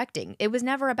about perfecting. It was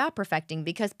never about perfecting,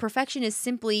 because perfection is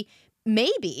simply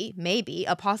maybe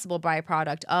a possible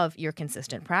byproduct of your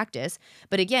consistent practice.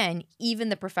 But again, even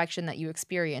the perfection that you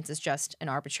experience is just an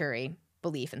arbitrary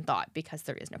belief and thought, because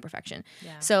there is no perfection.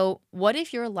 So what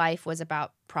if your life was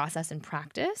about process and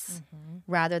practice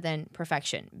rather than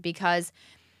perfection? Because,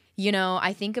 you know,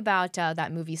 I think about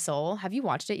that movie Soul. Have you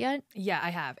watched it yet? Yeah,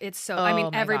 I have. It's so, I mean,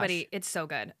 everybody, it's so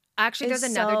good. Actually, there's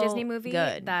another Disney movie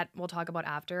that we'll talk about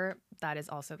after that is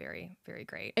also very, very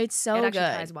great. It's so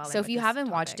good. So if you haven't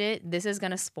watched it, this is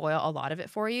going to spoil a lot of it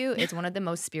for you. It's one of the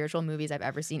most spiritual movies I've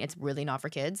ever seen. It's really not for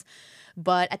kids.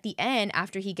 But at the end,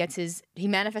 after he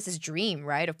manifests his dream,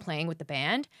 right, of playing with the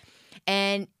band.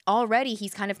 And already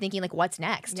he's kind of thinking, like, what's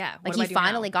next? Yeah. Like, he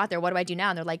finally got there. What do I do now?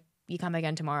 And they're like, you come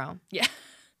again tomorrow. Yeah.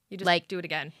 You just like do it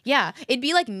again. Yeah. It'd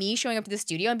be like me showing up to the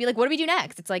studio and be like, what do we do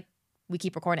next? It's like, we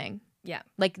keep recording. Yeah.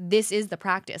 Like, this is the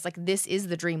practice. Like, this is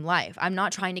the dream life. I'm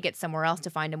not trying to get somewhere else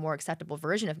to find a more acceptable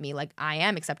version of me. Like, I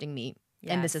am accepting me.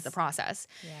 And this is the process.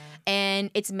 Yeah. And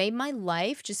it's made my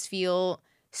life just feel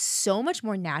so much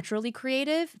more naturally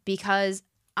creative, because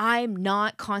I'm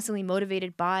not constantly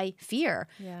motivated by fear.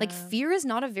 Yeah. Like, fear is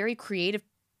not a very creative,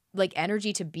 like,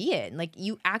 energy to be in. Like,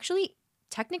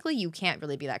 technically, you can't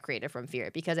really be that creative from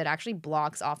fear, because it actually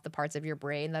blocks off the parts of your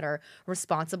brain that are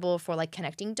responsible for, like,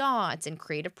 connecting dots and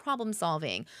creative problem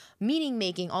solving, meaning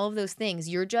making, all of those things.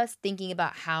 You're just thinking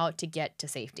about how to get to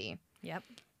safety. Yep.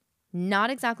 Not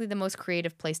exactly the most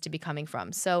creative place to be coming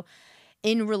from. So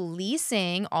in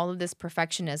releasing all of this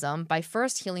perfectionism, by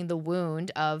first healing the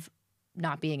wound of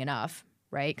not being enough,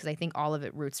 right? Because I think all of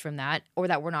it roots from that, or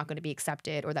that we're not going to be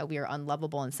accepted, or that we are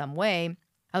unlovable in some way.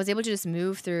 I was able to just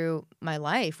move through my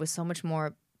life with so much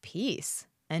more peace.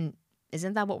 And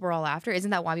isn't that what we're all after?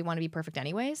 Isn't that why we want to be perfect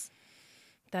anyways?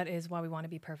 That is why we want to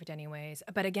be perfect anyways.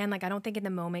 But again, like I don't think in the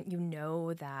moment you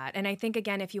know that. And I think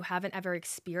again, if you haven't ever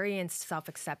experienced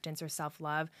self-acceptance or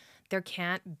self-love, there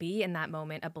can't be in that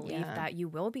moment a belief that you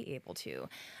will be able to.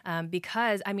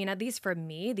 Because I mean, at least for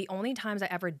me, the only times I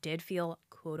ever did feel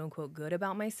quote unquote good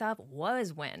about myself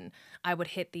was when I would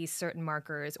hit these certain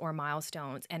markers or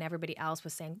milestones and everybody else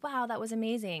was saying, wow, that was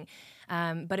amazing.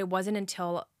 But it wasn't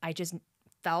until I just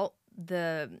felt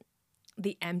the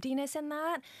emptiness in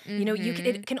that, you know,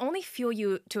 it can only fuel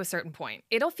you to a certain point.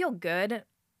 It'll feel good.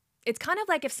 It's kind of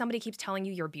like if somebody keeps telling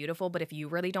you you're beautiful, but if you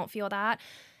really don't feel that,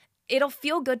 it'll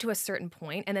feel good to a certain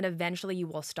point, and then eventually you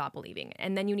will stop believing.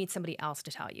 And then you need somebody else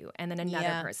to tell you, and then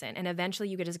another person. And eventually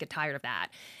you could just get tired of that.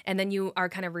 And then you are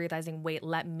kind of realizing, wait,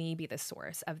 let me be the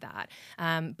source of that.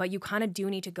 But you kind of do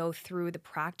need to go through the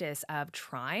practice of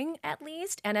trying at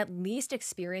least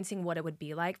experiencing what it would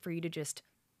be like for you to just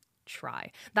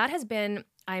try. That has been,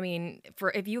 I mean,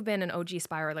 for if you've been an OG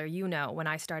spiraler, you know, when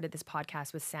I started this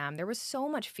podcast with Sam, there was so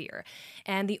much fear.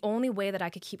 And the only way that I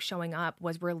could keep showing up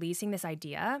was releasing this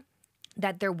idea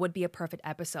that there would be a perfect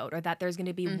episode, or that there's going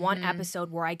to be one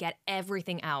episode where I get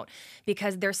everything out,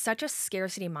 because there's such a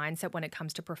scarcity mindset when it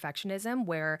comes to perfectionism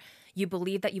where you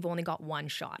believe that you've only got one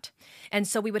shot. And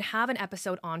so we would have an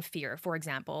episode on fear, for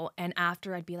example, and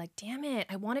after I'd be like, damn it,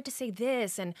 I wanted to say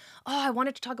this, and I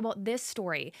wanted to talk about this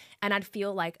story. And I'd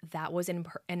feel like that was an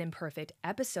imperfect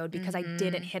episode because I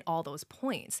didn't hit all those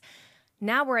points.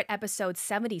 Now we're at episode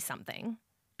 70 something.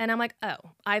 And I'm like,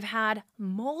 oh, I've had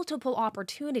multiple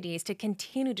opportunities to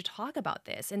continue to talk about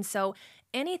this. And so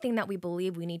anything that we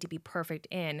believe we need to be perfect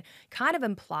in kind of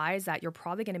implies that you're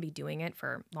probably going to be doing it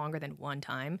for longer than one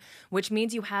time, which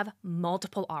means you have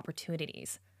multiple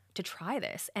opportunities to try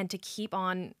this and to keep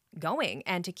on going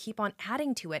and to keep on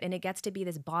adding to it. And it gets to be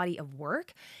this body of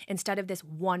work instead of this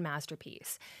one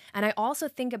masterpiece. And I also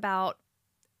think about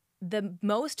the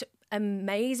most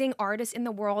amazing artists in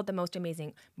the world, the most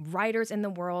amazing writers in the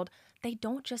world, they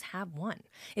don't just have one.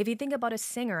 If you think about a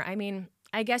singer, I mean,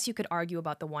 I guess you could argue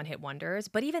about the one-hit wonders,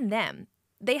 but even them,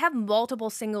 they have multiple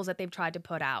singles that they've tried to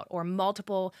put out or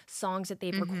multiple songs that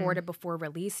they've recorded before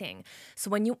releasing.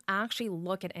 So when you actually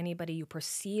look at anybody you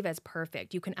perceive as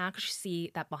perfect, you can actually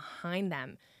see that behind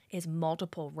them is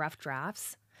multiple rough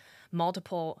drafts,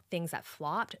 multiple things that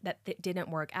flopped, that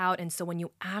didn't work out. And so when you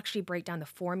actually break down the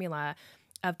formula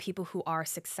of people who are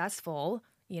successful,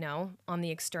 you know, on the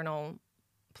external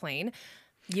plane,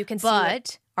 you can see.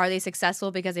 But are they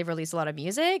successful because they've released a lot of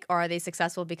music, or are they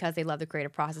successful because they love the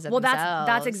creative process of themselves? Well,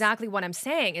 that's exactly what I'm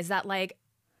saying, is that like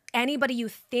anybody you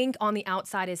think on the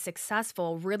outside is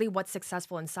successful, really what's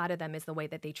successful inside of them is the way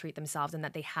that they treat themselves and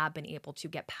that they have been able to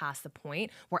get past the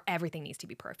point where everything needs to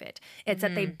be perfect. It's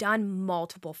that they've done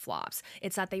multiple flops.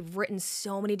 It's that they've written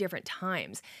so many different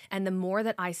times. And the more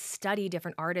that I study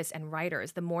different artists and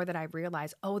writers, the more that I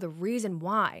realize, oh, the reason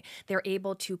why they're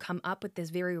able to come up with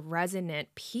this very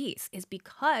resonant piece is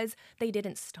because they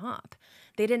didn't stop.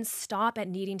 They didn't stop at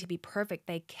needing to be perfect.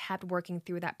 They kept working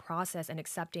through that process and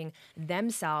accepting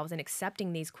themselves and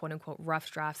accepting these quote unquote rough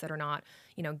drafts that are not,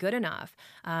 you know, good enough.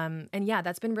 And yeah,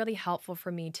 that's been really helpful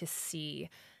for me to see.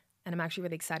 And I'm actually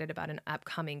really excited about an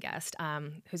upcoming guest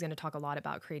who's going to talk a lot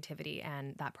about creativity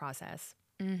and that process.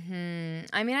 I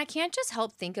mean, I can't just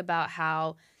help think about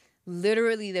how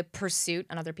literally the pursuit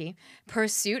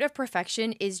of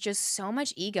perfection is just so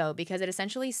much ego, because it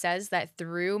essentially says that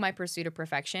through my pursuit of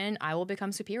perfection, I will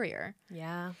become superior.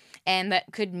 Yeah. And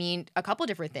that could mean a couple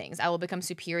different things. I will become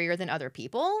superior than other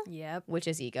people, which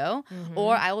is ego,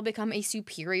 or I will become a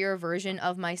superior version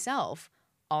of myself,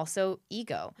 also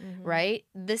ego, right?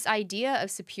 This idea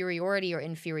of superiority or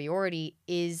inferiority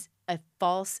is a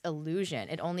false illusion.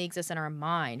 It only exists in our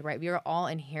mind, right? We are all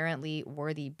inherently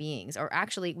worthy beings. Or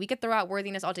actually, we could throw out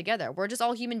worthiness altogether. We're just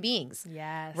all human beings.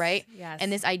 Yes. Right? Yes.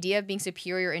 And this idea of being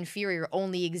superior, inferior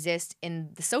only exists in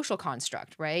the social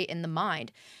construct, right? In the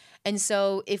mind. And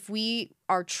so if we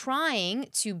are trying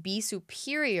to be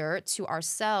superior to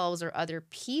ourselves or other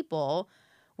people,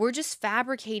 we're just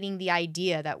fabricating the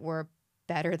idea that we're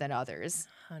better than others.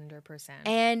 100%.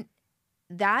 And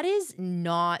that is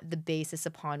not the basis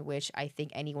upon which I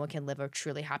think anyone can live a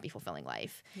truly happy, fulfilling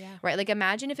life. Yeah. Right? Like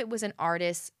imagine if it was an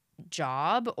artist's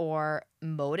job or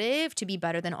motive to be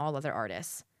better than all other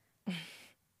artists.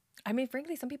 I mean,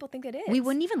 frankly, some people think it is. We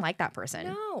wouldn't even like that person.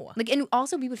 No. Like, and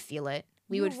also we would feel it.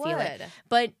 We would feel it.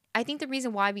 But I think the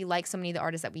reason why we like so many of the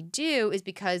artists that we do is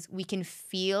because we can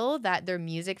feel that their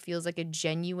music feels like a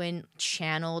genuine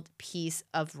channeled piece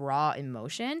of raw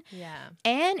emotion. Yeah.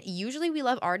 And usually we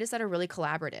love artists that are really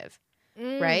collaborative.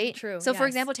 Right? True. So for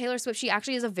example, Taylor Swift, she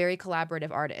actually is a very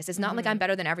collaborative artist. It's not like I'm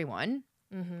better than everyone.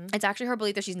 It's actually her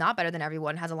belief that she's not better than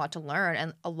everyone, has a lot to learn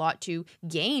and a lot to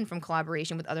gain from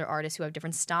collaboration with other artists who have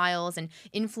different styles and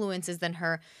influences than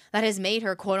her, that has made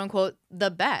her, quote unquote,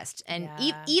 the best. And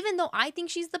even though I think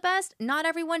she's the best, not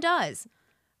everyone does.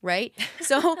 Right?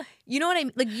 So, you know what I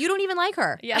mean? Like, you don't even like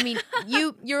her. Yeah. I mean,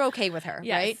 you're okay with her,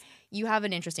 right? You have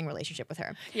an interesting relationship with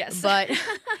her. Yes. But,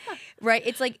 right,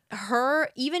 it's like her,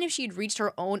 even if she'd reached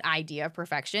her own idea of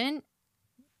perfection,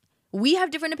 we have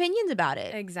different opinions about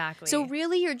it. Exactly. So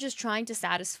really, you're just trying to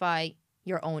satisfy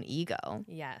your own ego.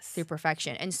 Yes. Through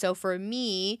perfection. And so for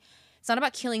me, it's not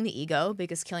about killing the ego,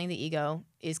 because killing the ego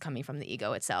is coming from the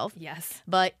ego itself. Yes.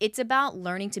 But it's about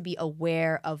learning to be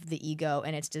aware of the ego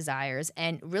and its desires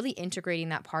and really integrating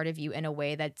that part of you in a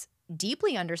way that's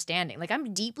deeply understanding. Like,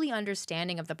 I'm deeply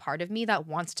understanding of the part of me that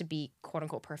wants to be, quote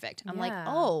unquote, perfect. I'm like,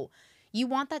 oh, you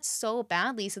want that so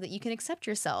badly so that you can accept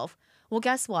yourself. Well,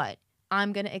 guess what?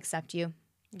 I'm going to accept you.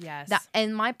 Yes.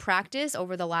 And my practice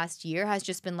over the last year has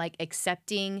just been like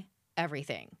accepting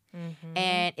everything.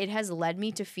 And it has led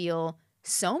me to feel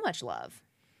so much love.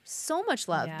 So much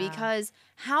love. Because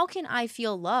how can I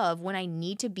feel love when I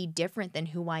need to be different than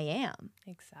who I am?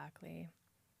 Exactly.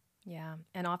 Yeah.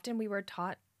 And often we were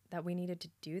taught that we needed to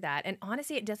do that. And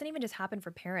honestly, it doesn't even just happen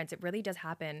for parents. It really does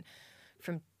happen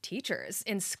from teachers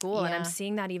in school. And I'm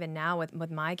seeing that even now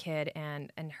with my kid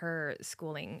and her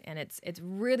schooling. And it's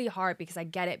really hard, because I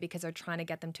get it, because they're trying to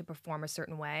get them to perform a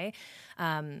certain way.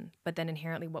 But then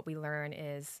inherently what we learn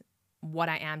is what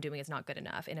I am doing is not good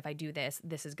enough. And if I do this,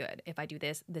 this is good. If I do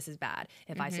this, this is bad.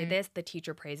 If I say this, the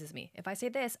teacher praises me. If I say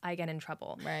this, I get in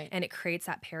trouble. Right. And it creates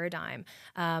that paradigm.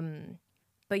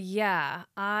 But yeah,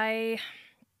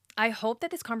 I hope that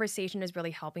this conversation is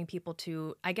really helping people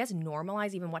to, I guess,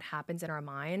 normalize even what happens in our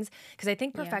minds. Because I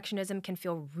think perfectionism can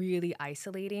feel really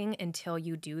isolating until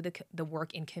you do the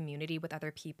work in community with other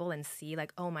people and see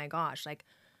like, oh my gosh, like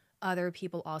other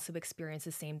people also experience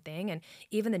the same thing. And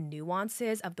even the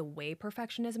nuances of the way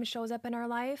perfectionism shows up in our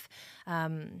life.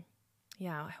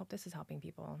 Yeah, I hope this is helping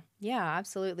people. Yeah,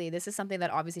 absolutely. This is something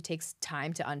that obviously takes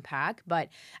time to unpack, but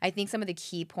I think some of the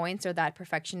key points are that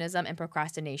perfectionism and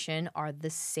procrastination are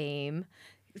the same,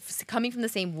 coming from the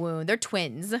same wound. They're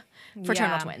twins,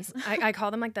 fraternal twins. I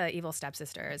call them like the evil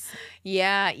stepsisters.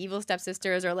 Yeah, evil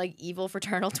stepsisters are like evil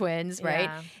fraternal twins, right?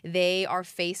 Yeah. They are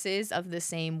faces of the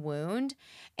same wound.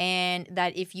 And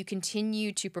that if you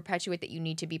continue to perpetuate that you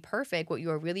need to be perfect, what you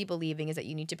are really believing is that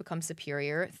you need to become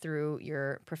superior through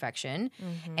your perfection,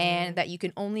 and that you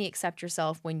can only accept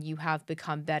yourself when you have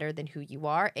become better than who you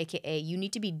are, aka you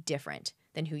need to be different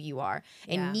than who you are.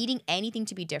 And needing anything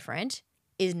to be different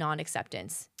is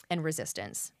non-acceptance and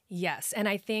resistance. Yes. And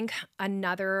I think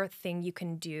another thing you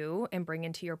can do and bring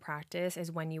into your practice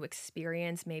is when you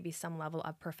experience maybe some level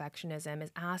of perfectionism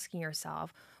is asking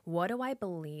yourself, what do I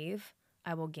believe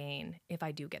I will gain if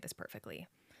I do get this perfectly?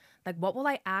 Like, what will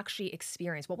I actually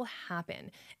experience? What will happen?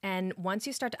 And once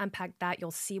you start to unpack that, you'll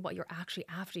see what you're actually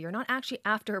after. You're not actually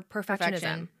after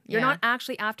perfectionism. You're not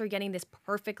actually after getting this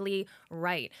perfectly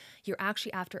right. You're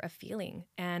actually after a feeling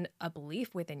and a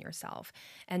belief within yourself.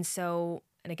 And so,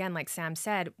 and again, like Sam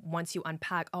said, once you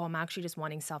unpack, oh, I'm actually just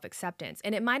wanting self-acceptance.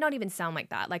 And it might not even sound like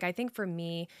that. Like, I think for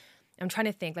me, I'm trying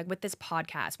to think, like with this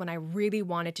podcast, when I really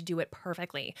wanted to do it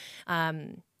perfectly,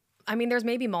 I mean, there's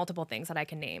maybe multiple things that I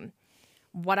can name.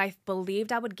 What I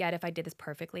believed I would get if I did this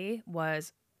perfectly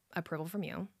was approval from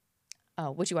you.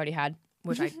 Oh, which you already had.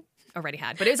 Which I already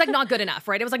had. But it was like not good enough,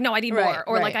 right? It was like, no, I need more.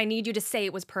 Or like, I need you to say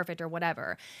it was perfect or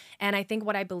whatever. And I think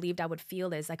what I believed I would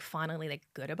feel is like finally like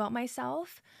good about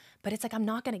myself. But it's like, I'm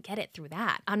not going to get it through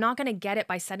that. I'm not going to get it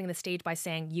by setting the stage by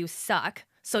saying, you suck,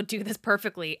 so do this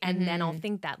perfectly. And then I'll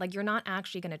think that. Like, you're not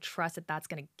actually going to trust that that's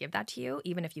going to give that to you,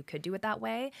 even if you could do it that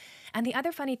way. And the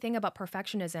other funny thing about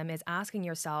perfectionism is asking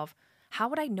yourself, how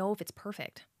would I know if it's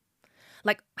perfect?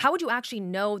 Like, how would you actually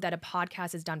know that a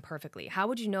podcast is done perfectly? How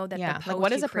would you know that the post like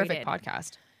what is a created, perfect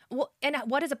podcast? Well, and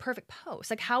what is a perfect post?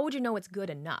 Like, how would you know it's good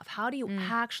enough? How do you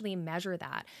actually measure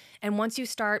that? And once you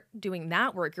start doing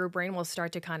that work, your brain will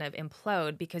start to kind of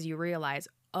implode because you realize,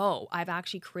 oh, I've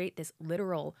actually created this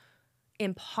literal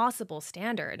impossible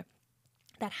standard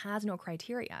that has no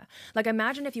criteria. Like,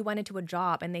 imagine if you went into a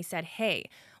job and they said, hey,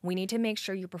 we need to make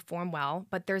sure you perform well,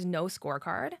 but there's no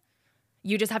scorecard.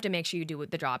 You just have to make sure you do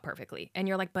the job perfectly. And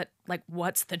you're like, but like,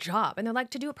 what's the job? And they're like,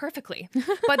 to do it perfectly.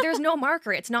 But there's no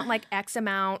marker. It's not like X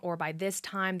amount or by this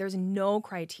time. There's no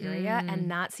criteria. And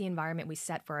that's the environment we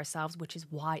set for ourselves, which is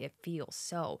why it feels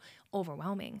so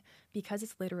overwhelming, because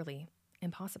it's literally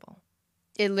impossible.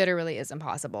 It literally is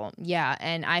impossible. Yeah.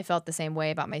 And I felt the same way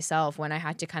about myself when I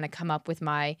had to kind of come up with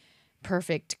my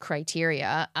perfect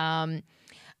criteria.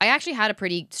 I actually had a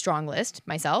pretty strong list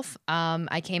myself.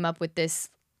 I came up with this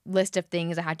list of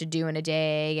things I had to do in a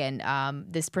day, and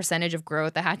this percentage of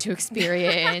growth I had to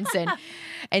experience.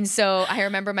 And so I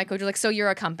remember my coach was like, so you're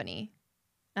a company.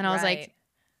 And I was like,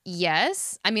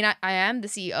 yes. I mean, I am the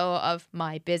CEO of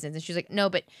my business. And she's like, no,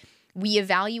 but we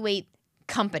evaluate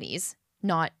companies,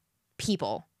 not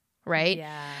people. Right?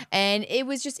 Yeah. And it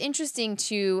was just interesting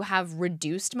to have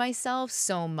reduced myself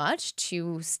so much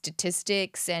to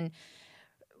statistics and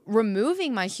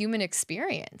removing my human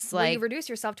experience. Well, you reduce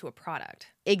yourself to a product.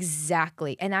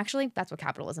 Exactly. And actually, that's what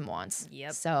capitalism wants.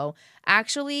 Yep. So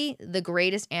actually, the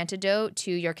greatest antidote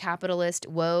to your capitalist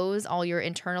woes, all your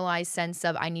internalized sense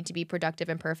of I need to be productive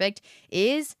and perfect,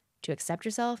 is to accept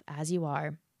yourself as you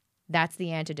are. That's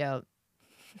the antidote.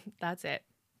 That's it.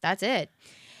 That's it.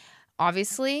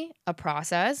 Obviously, a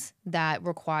process that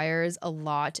requires a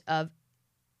lot of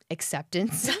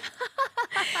acceptance.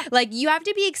 Like, you have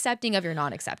to be accepting of your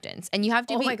non-acceptance. And you have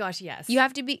to be— oh my gosh, yes. You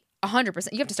have to be 100%.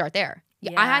 You have to start there.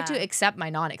 Yeah. I had to accept my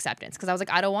non-acceptance because I was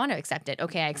like, I don't want to accept it.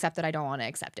 Okay, I accept that I don't want to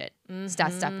accept it.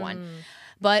 That's step one.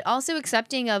 But also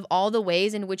accepting of all the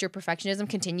ways in which your perfectionism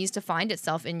continues to find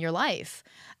itself in your life.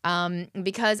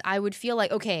 Because I would feel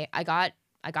like, okay, I got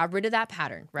rid of that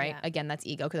pattern, right? Yeah. Again, that's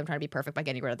ego because I'm trying to be perfect by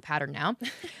getting rid of the pattern now.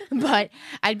 But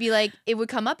I'd be like, it would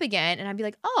come up again and I'd be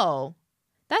like, oh,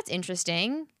 that's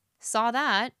interesting. Saw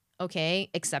that. Okay,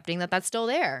 accepting that that's still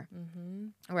there,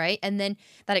 right? And then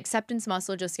that acceptance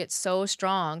muscle just gets so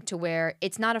strong to where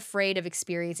it's not afraid of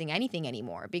experiencing anything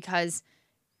anymore because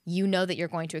you know that you're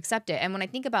going to accept it. And when I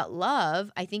think about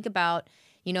love, I think about,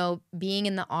 you know, being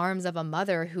in the arms of a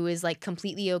mother who is like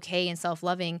completely okay and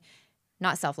self-loving,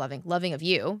 not self-loving, loving of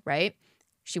you, right?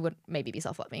 She would maybe be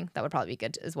self-loving. That would probably be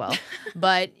good as well.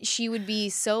 But she would be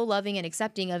so loving and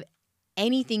accepting of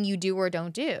anything you do or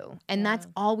don't do. And that's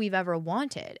all we've ever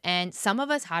wanted. And some of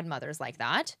us had mothers like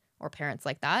that or parents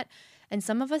like that. And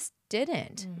some of us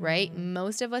didn't, right?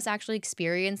 Most of us actually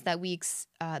experienced that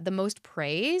the most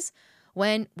praise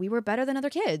when we were better than other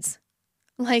kids.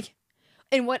 Like,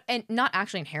 and not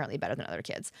actually inherently better than other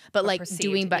kids, but like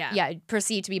perceived,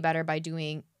 perceived to be better by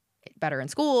doing better in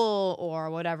school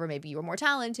or whatever. Maybe you were more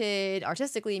talented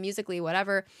artistically, musically,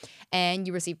 whatever, and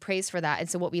you receive praise for that. And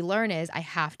so what we learn is I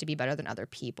have to be better than other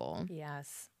people.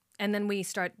 Yes. And then we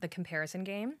start the comparison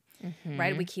game,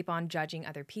 right? We keep on judging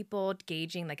other people,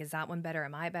 gauging like, is that one better?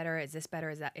 Am I better? Is this better?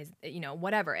 Is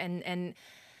whatever. And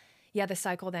yeah, the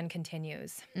cycle then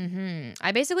continues.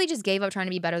 I basically just gave up trying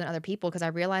to be better than other people because I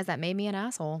realized that made me an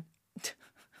asshole.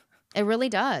 It really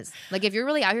does. Like, if you're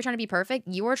really out here trying to be perfect,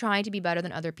 you are trying to be better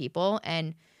than other people,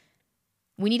 and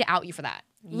we need to out you for that.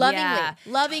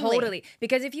 Lovingly. Totally.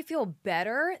 Because if you feel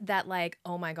better that like,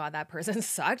 oh my God, that person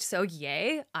sucked, so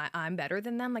yay, I'm better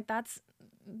than them, like that's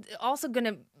also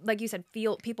gonna, like you said,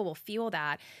 people will feel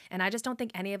that. And I just don't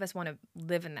think any of us want to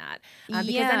live in that. Because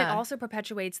then it also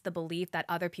perpetuates the belief that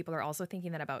other people are also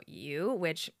thinking that about you,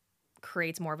 which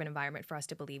creates more of an environment for us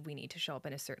to believe we need to show up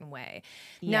in a certain way.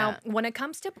 Now, when it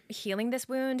comes to healing this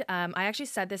wound, I actually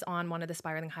said this on one of the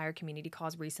Spiraling Higher community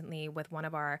calls recently with one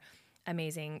of our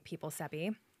amazing people,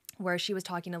 Seppi, where she was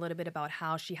talking a little bit about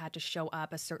how she had to show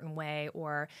up a certain way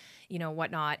or,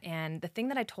 whatnot. And the thing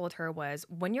that I told her was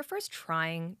when you're first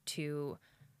trying to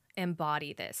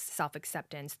embody this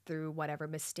self-acceptance through whatever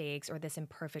mistakes or this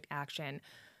imperfect action,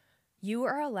 you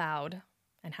are allowed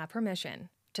and have permission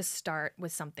to start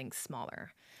with something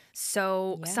smaller.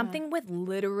 So something with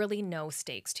literally no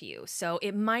stakes to you. So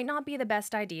it might not be the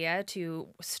best idea to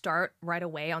start right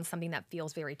away on something that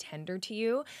feels very tender to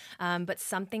you, but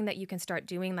something that you can start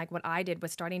doing, like what I did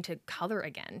was starting to color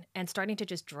again and starting to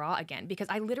just draw again, because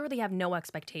I literally have no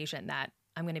expectation that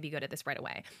I'm going to be good at this right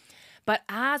away. But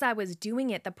as I was doing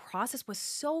it, the process was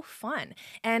so fun.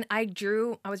 And I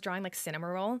was drawing like cinema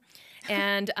roll.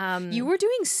 And you were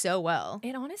doing so well.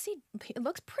 It honestly, it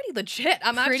looks pretty legit.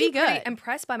 I'm actually pretty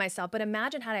impressed by myself. But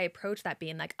imagine had I approached that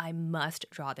being like, I must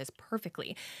draw this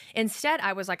perfectly. Instead,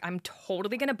 I was like, I'm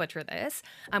totally going to butcher this.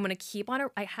 I'm going to keep on.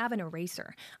 I have an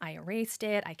eraser. I erased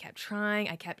it. I kept trying.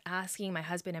 I kept asking my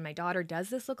husband and my daughter,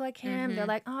 does this look like him? They're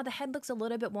like, oh, the head looks a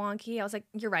little bit wonky. I was like,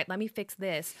 you're right. Let me fix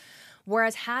this.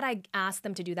 Whereas had I asked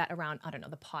them to do that around, I don't know,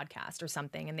 the podcast or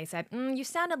something, and they said, you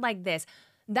sounded like this,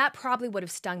 that probably would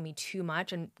have stung me too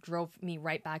much and drove me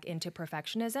right back into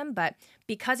perfectionism. But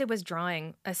because it was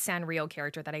drawing a Sanrio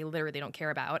character that I literally don't care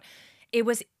about, it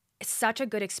was such a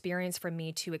good experience for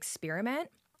me to experiment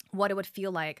what it would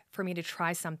feel like for me to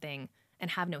try something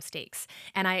and have no stakes.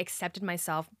 And I accepted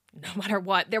myself no matter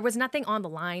what. There was nothing on the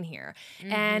line here.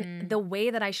 And the way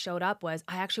that I showed up was,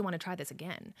 I actually want to try this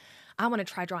again. I want to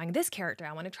try drawing this character.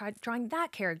 I want to try drawing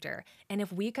that character. And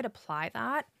if we could apply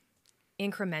that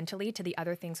incrementally to the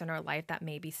other things in our life that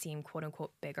maybe seem quote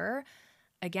unquote bigger,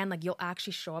 again, like you'll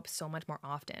actually show up so much more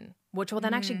often, which will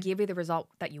then actually give you the result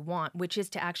that you want, which is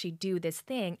to actually do this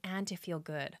thing and to feel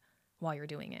good while you're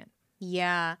doing it.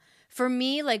 Yeah. For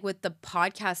me, like with the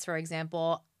podcast, for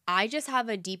example, I just have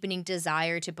a deepening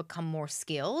desire to become more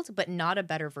skilled, but not a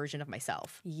better version of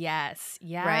myself. Yes.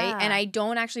 Yeah. Right? And I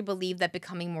don't actually believe that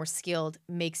becoming more skilled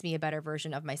makes me a better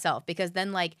version of myself, because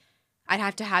then like I'd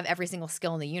have to have every single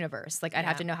skill in the universe. Like I'd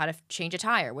have to know how to change a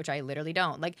tire, which I literally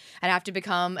don't. Like I'd have to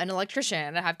become an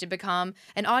electrician. I'd have to become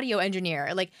an audio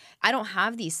engineer. Like I don't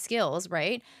have these skills,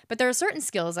 right? But there are certain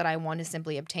skills that I want to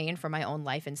simply obtain for my own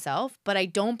life and self. But I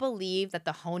don't believe that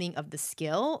the honing of the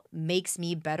skill makes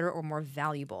me better or more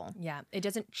valuable. Yeah. It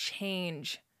doesn't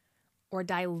change or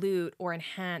dilute or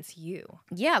enhance you.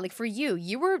 Yeah. Like for you,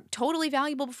 you were totally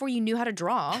valuable before you knew how to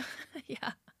draw.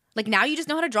 Yeah. Like now you just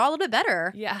know how to draw a little bit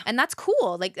better. Yeah. And that's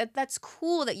cool. Like that's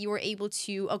cool that you were able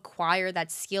to acquire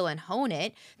that skill and hone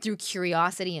it through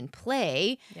curiosity and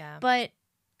play. Yeah. But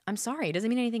I'm sorry, it doesn't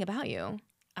mean anything about you.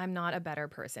 I'm not a better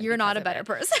person. You're not a better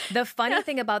person. The funny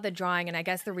thing about the drawing, and I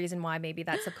guess the reason why maybe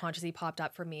that subconsciously popped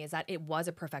up for me, is that it was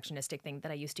a perfectionistic thing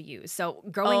that I used to use. So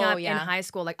growing up in high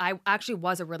school, like I actually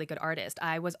was a really good artist.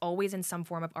 I was always in some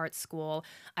form of art school.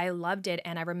 I loved it.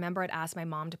 And I remember I'd asked my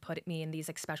mom to put me in these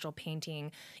like special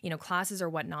painting, classes or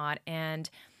whatnot. And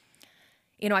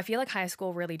I feel like high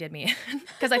school really did me,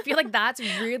 because I feel like that's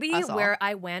really where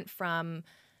I went from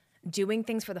doing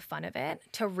things for the fun of it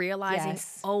to realizing,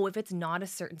 if it's not a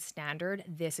certain standard,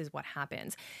 this is what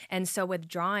happens. And so with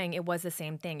drawing, it was the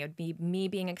same thing. It would be me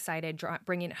being excited,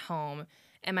 bringing it home,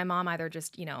 and my mom either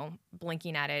just,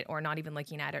 blinking at it or not even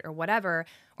looking at it or whatever,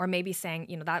 or maybe saying,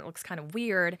 that looks kind of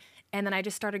weird. And then I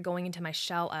just started going into my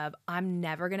shell of, I'm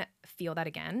never going to feel that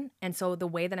again. And so the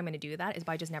way that I'm going to do that is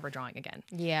by just never drawing again.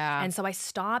 Yeah. And so I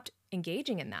stopped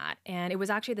engaging in that. And it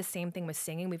was actually the same thing with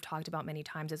singing. We've talked about many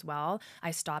times as well. I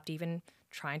stopped even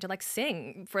trying to like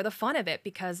sing for the fun of it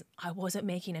because I wasn't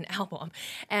making an album.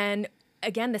 And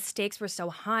again, the stakes were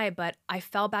so high, but I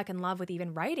fell back in love with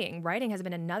even writing. Writing has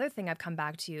been another thing I've come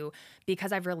back to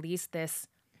because I've released this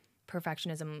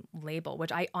perfectionism label,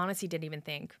 which I honestly didn't even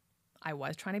think I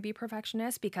was trying to be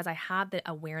perfectionist, because I have the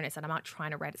awareness that I'm not trying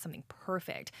to write something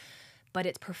perfect, but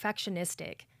it's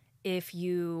perfectionistic if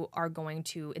you are going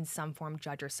to, in some form,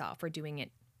 judge yourself for doing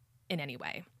it in any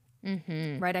way.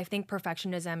 Mm-hmm. Right? I think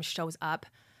perfectionism shows up.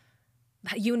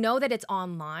 You know that it's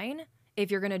online if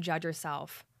you're going to judge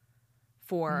yourself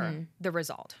for the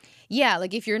result. Yeah,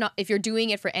 like if you're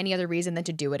doing it for any other reason than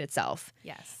to do it itself.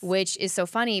 Yes. Which is so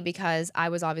funny because I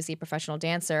was obviously a professional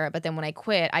dancer, but then when I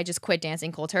quit, I just quit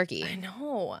dancing cold turkey. I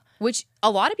know. Which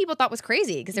a lot of people thought was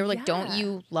crazy because they were like, "Don't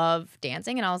you love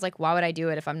dancing?" And I was like, "Why would I do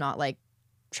it if I'm not like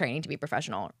training to be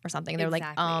professional or something?" And they were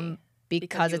like,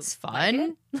 because it's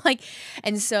fun.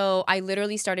 And so I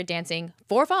literally started dancing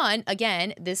for fun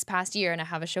again this past year, and I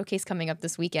have a showcase coming up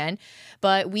this weekend.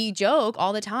 But we joke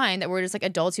all the time that we're just like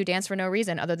adults who dance for no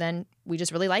reason other than we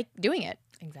just really like doing it.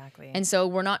 Exactly. And so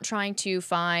we're not trying to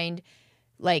find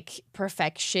like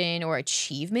perfection or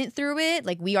achievement through it.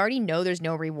 Like we already know there's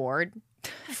no reward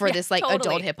for this like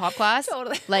adult hip hop class.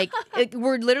 Totally. Like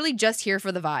we're literally just here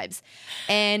for the vibes.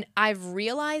 And I've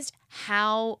realized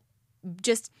how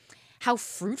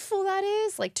fruitful that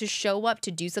is, like to show up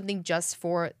to do something just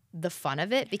for the fun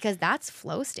of it, because that's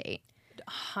flow state.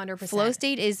 100%. Flow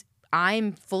state is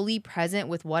I'm fully present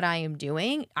with what I am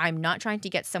doing. I'm not trying to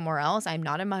get somewhere else. I'm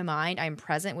not in my mind. I'm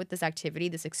present with this activity,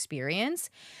 this experience,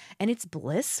 and it's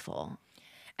blissful.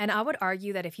 And I would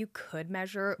argue that if you could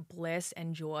measure bliss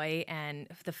and joy and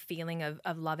the feeling of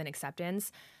love and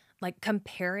acceptance, like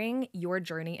comparing your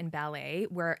journey in ballet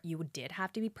where you did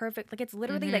have to be perfect, like it's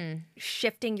literally like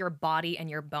shifting your body and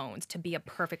your bones to be a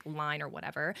perfect line or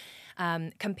whatever,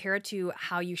 compared to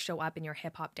how you show up in your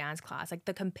hip hop dance class. Like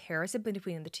the comparison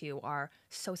between the two are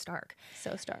so stark.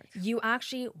 So stark. You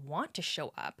actually want to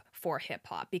show up for hip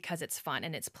hop because it's fun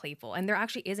and it's playful, and there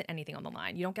actually isn't anything on the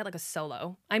line. You don't get like a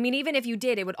solo. I mean, even if you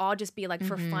did, it would all just be like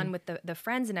for fun with the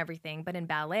friends and everything. But in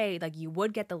ballet, like you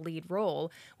would get the lead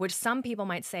role, which some people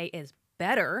might say is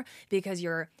better because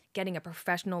you're getting a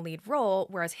professional lead role,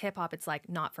 whereas hip hop, it's like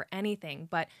not for anything,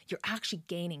 but you're actually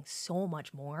gaining so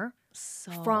much more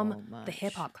from the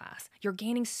hip hop class. You're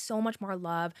gaining so much more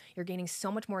love. You're gaining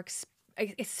so much more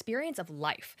experience of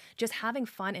life, just having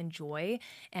fun and joy.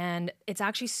 And it's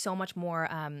actually so much more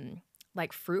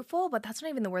like fruitful, but that's not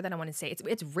even the word that I want to say.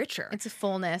 It's richer. It's a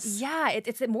fullness. Yeah,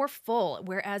 it's more full,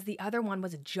 whereas the other one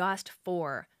was just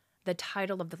for the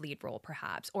title of the lead role,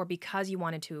 perhaps, or because you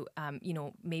wanted to,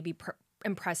 maybe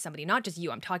impress somebody, not just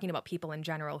you. I'm talking about people in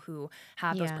general who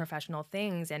have those professional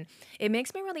things. And it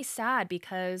makes me really sad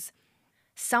because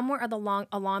somewhere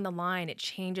along the line, it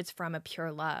changes from a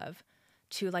pure love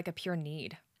to like a pure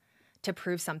need to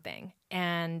prove something.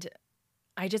 And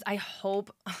I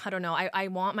hope, I don't know, I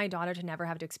want my daughter to never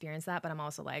have to experience that, but I'm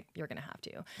also like, you're going to have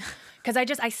to. Because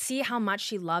I see how much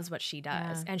she loves what she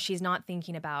does. And she's not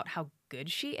thinking about how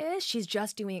good she is. She's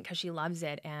just doing it because she loves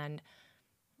it. And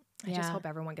I just hope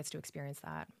everyone gets to experience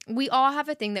that. We all have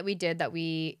a thing that we did that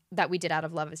we did out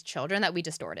of love as children that we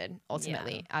distorted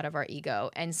ultimately out of our ego.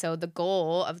 And so the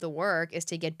goal of the work is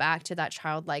to get back to that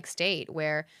childlike state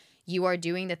where you are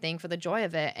doing the thing for the joy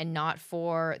of it and not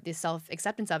for the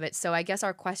self-acceptance of it. So I guess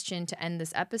our question to end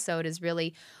this episode is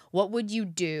really, what would you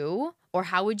do, or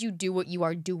how would you do what you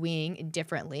are doing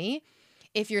differently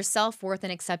if your self-worth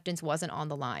and acceptance wasn't on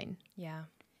the line? Yeah.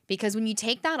 Because when you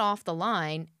take that off the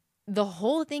line, the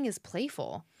whole thing is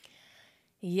playful.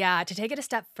 Yeah. To take it a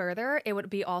step further, it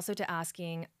would also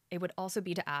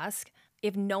be to ask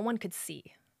if no one could see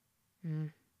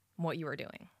what you were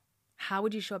doing, how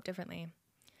would you show up differently?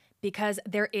 Because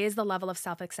there is the level of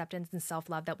self-acceptance and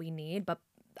self-love that we need. But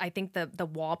I think the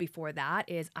wall before that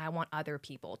is I want other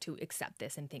people to accept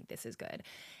this and think this is good.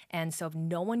 And so if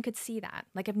no one could see that,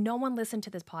 like if no one listened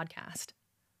to this podcast,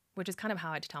 which is kind of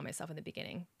how I had to tell myself in the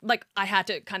beginning, like I had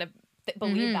to kind of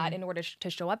believe that in order to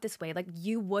show up this way, like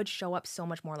you would show up so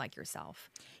much more like yourself.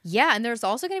 Yeah. And there's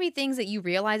also going to be things that you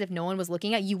realize if no one was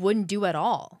looking at, you wouldn't do at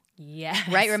all. Yes.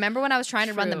 Right? Remember when I was trying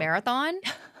to run the marathon?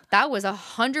 That was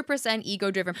 100%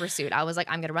 ego-driven pursuit. I was like,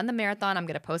 I'm going to run the marathon. I'm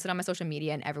going to post it on my social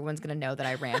media, and everyone's going to know that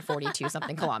I ran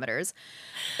 42-something kilometers.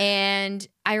 And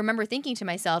I remember thinking to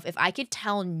myself, if I could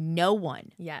tell no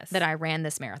one that I ran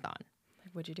this marathon,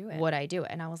 would you do it? Would I do it?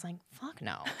 And I was like, fuck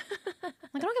no. Like,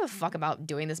 I don't give a fuck about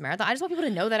doing this marathon. I just want people to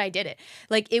know that I did it.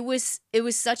 Like, it was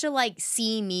such a, like,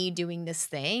 see me doing this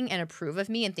thing and approve of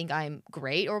me and think I'm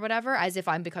great or whatever, as if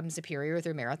I'm becoming superior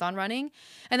through marathon running.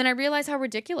 And then I realized how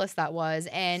ridiculous that was.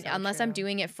 And unless I'm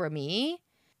doing it for me,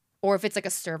 or if it's like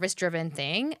a service-driven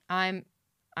thing, I'm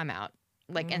out.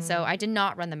 Like, and so I did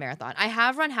not run the marathon. I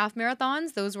have run half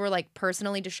marathons. Those were like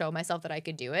personally to show myself that I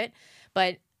could do it.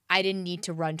 But I didn't need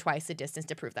to run twice the distance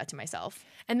to prove that to myself.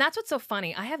 And that's what's so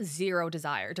funny. I have zero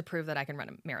desire to prove that I can run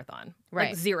a marathon.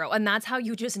 Right. Like zero. And that's how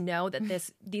you just know that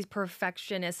these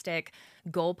perfectionistic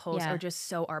goalposts are just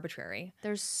so arbitrary.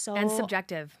 They're so... And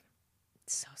subjective.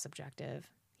 So subjective.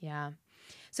 Yeah.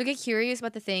 So get curious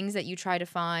about the things that you try to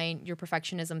find your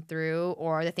perfectionism through,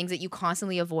 or the things that you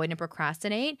constantly avoid and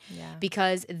procrastinate,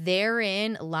 because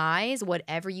therein lies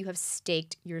whatever you have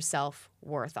staked your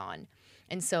self-worth on.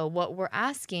 And so what we're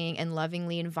asking and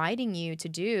lovingly inviting you to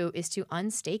do is to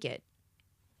unstake it.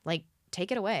 Like,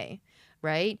 take it away,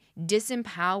 right?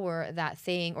 Disempower that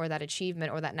thing or that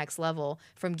achievement or that next level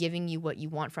from giving you what you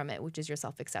want from it, which is your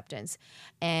self-acceptance.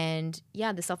 And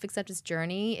yeah, the self-acceptance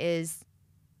journey is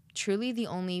truly the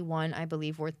only one I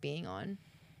believe worth being on.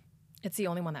 It's the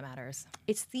only one that matters.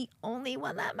 It's the only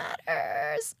one that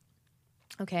matters.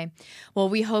 Okay. Well,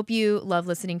 we hope you love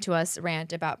listening to us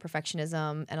rant about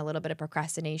perfectionism and a little bit of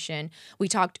procrastination. We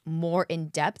talked more in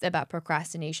depth about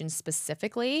procrastination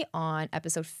specifically on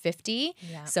episode 50.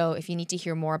 Yeah. So if you need to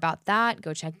hear more about that,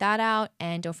 go check that out.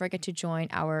 And don't forget to join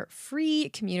our free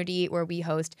community where we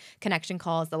host connection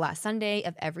calls the last Sunday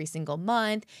of every single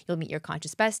month. You'll meet your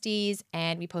conscious besties,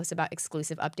 and we post about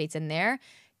exclusive updates in there,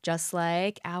 just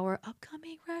like our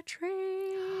upcoming retreat.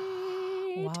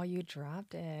 Wow, you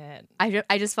dropped it.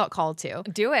 I just felt called to.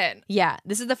 Do it. Yeah,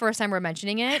 this is the first time we're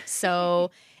mentioning it,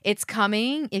 so it's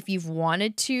coming. If you've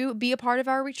wanted to be a part of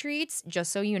our retreats,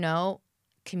 just so you know,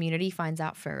 community finds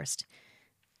out first.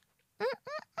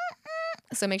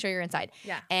 So make sure you're inside.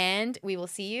 Yeah. And we will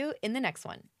see you in the next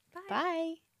one.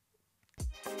 Bye.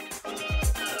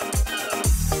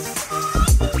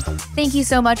 Thank you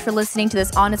so much for listening to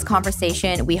this honest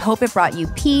conversation. We hope it brought you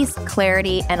peace,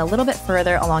 clarity, and a little bit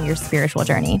further along your spiritual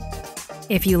journey.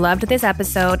 If you loved this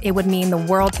episode, it would mean the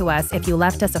world to us if you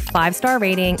left us a 5-star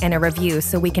rating and a review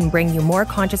so we can bring you more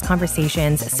conscious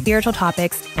conversations, spiritual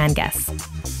topics, and guests.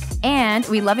 And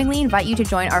we lovingly invite you to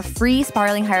join our free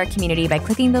Spiraling Higher community by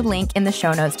clicking the link in the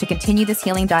show notes to continue this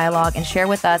healing dialogue and share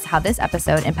with us how this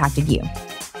episode impacted you.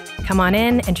 Come on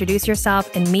in, introduce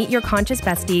yourself, and meet your conscious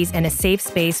besties in a safe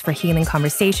space for healing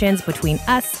conversations between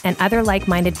us and other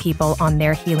like-minded people on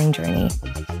their healing journey.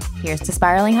 Here's to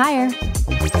Spiraling Higher.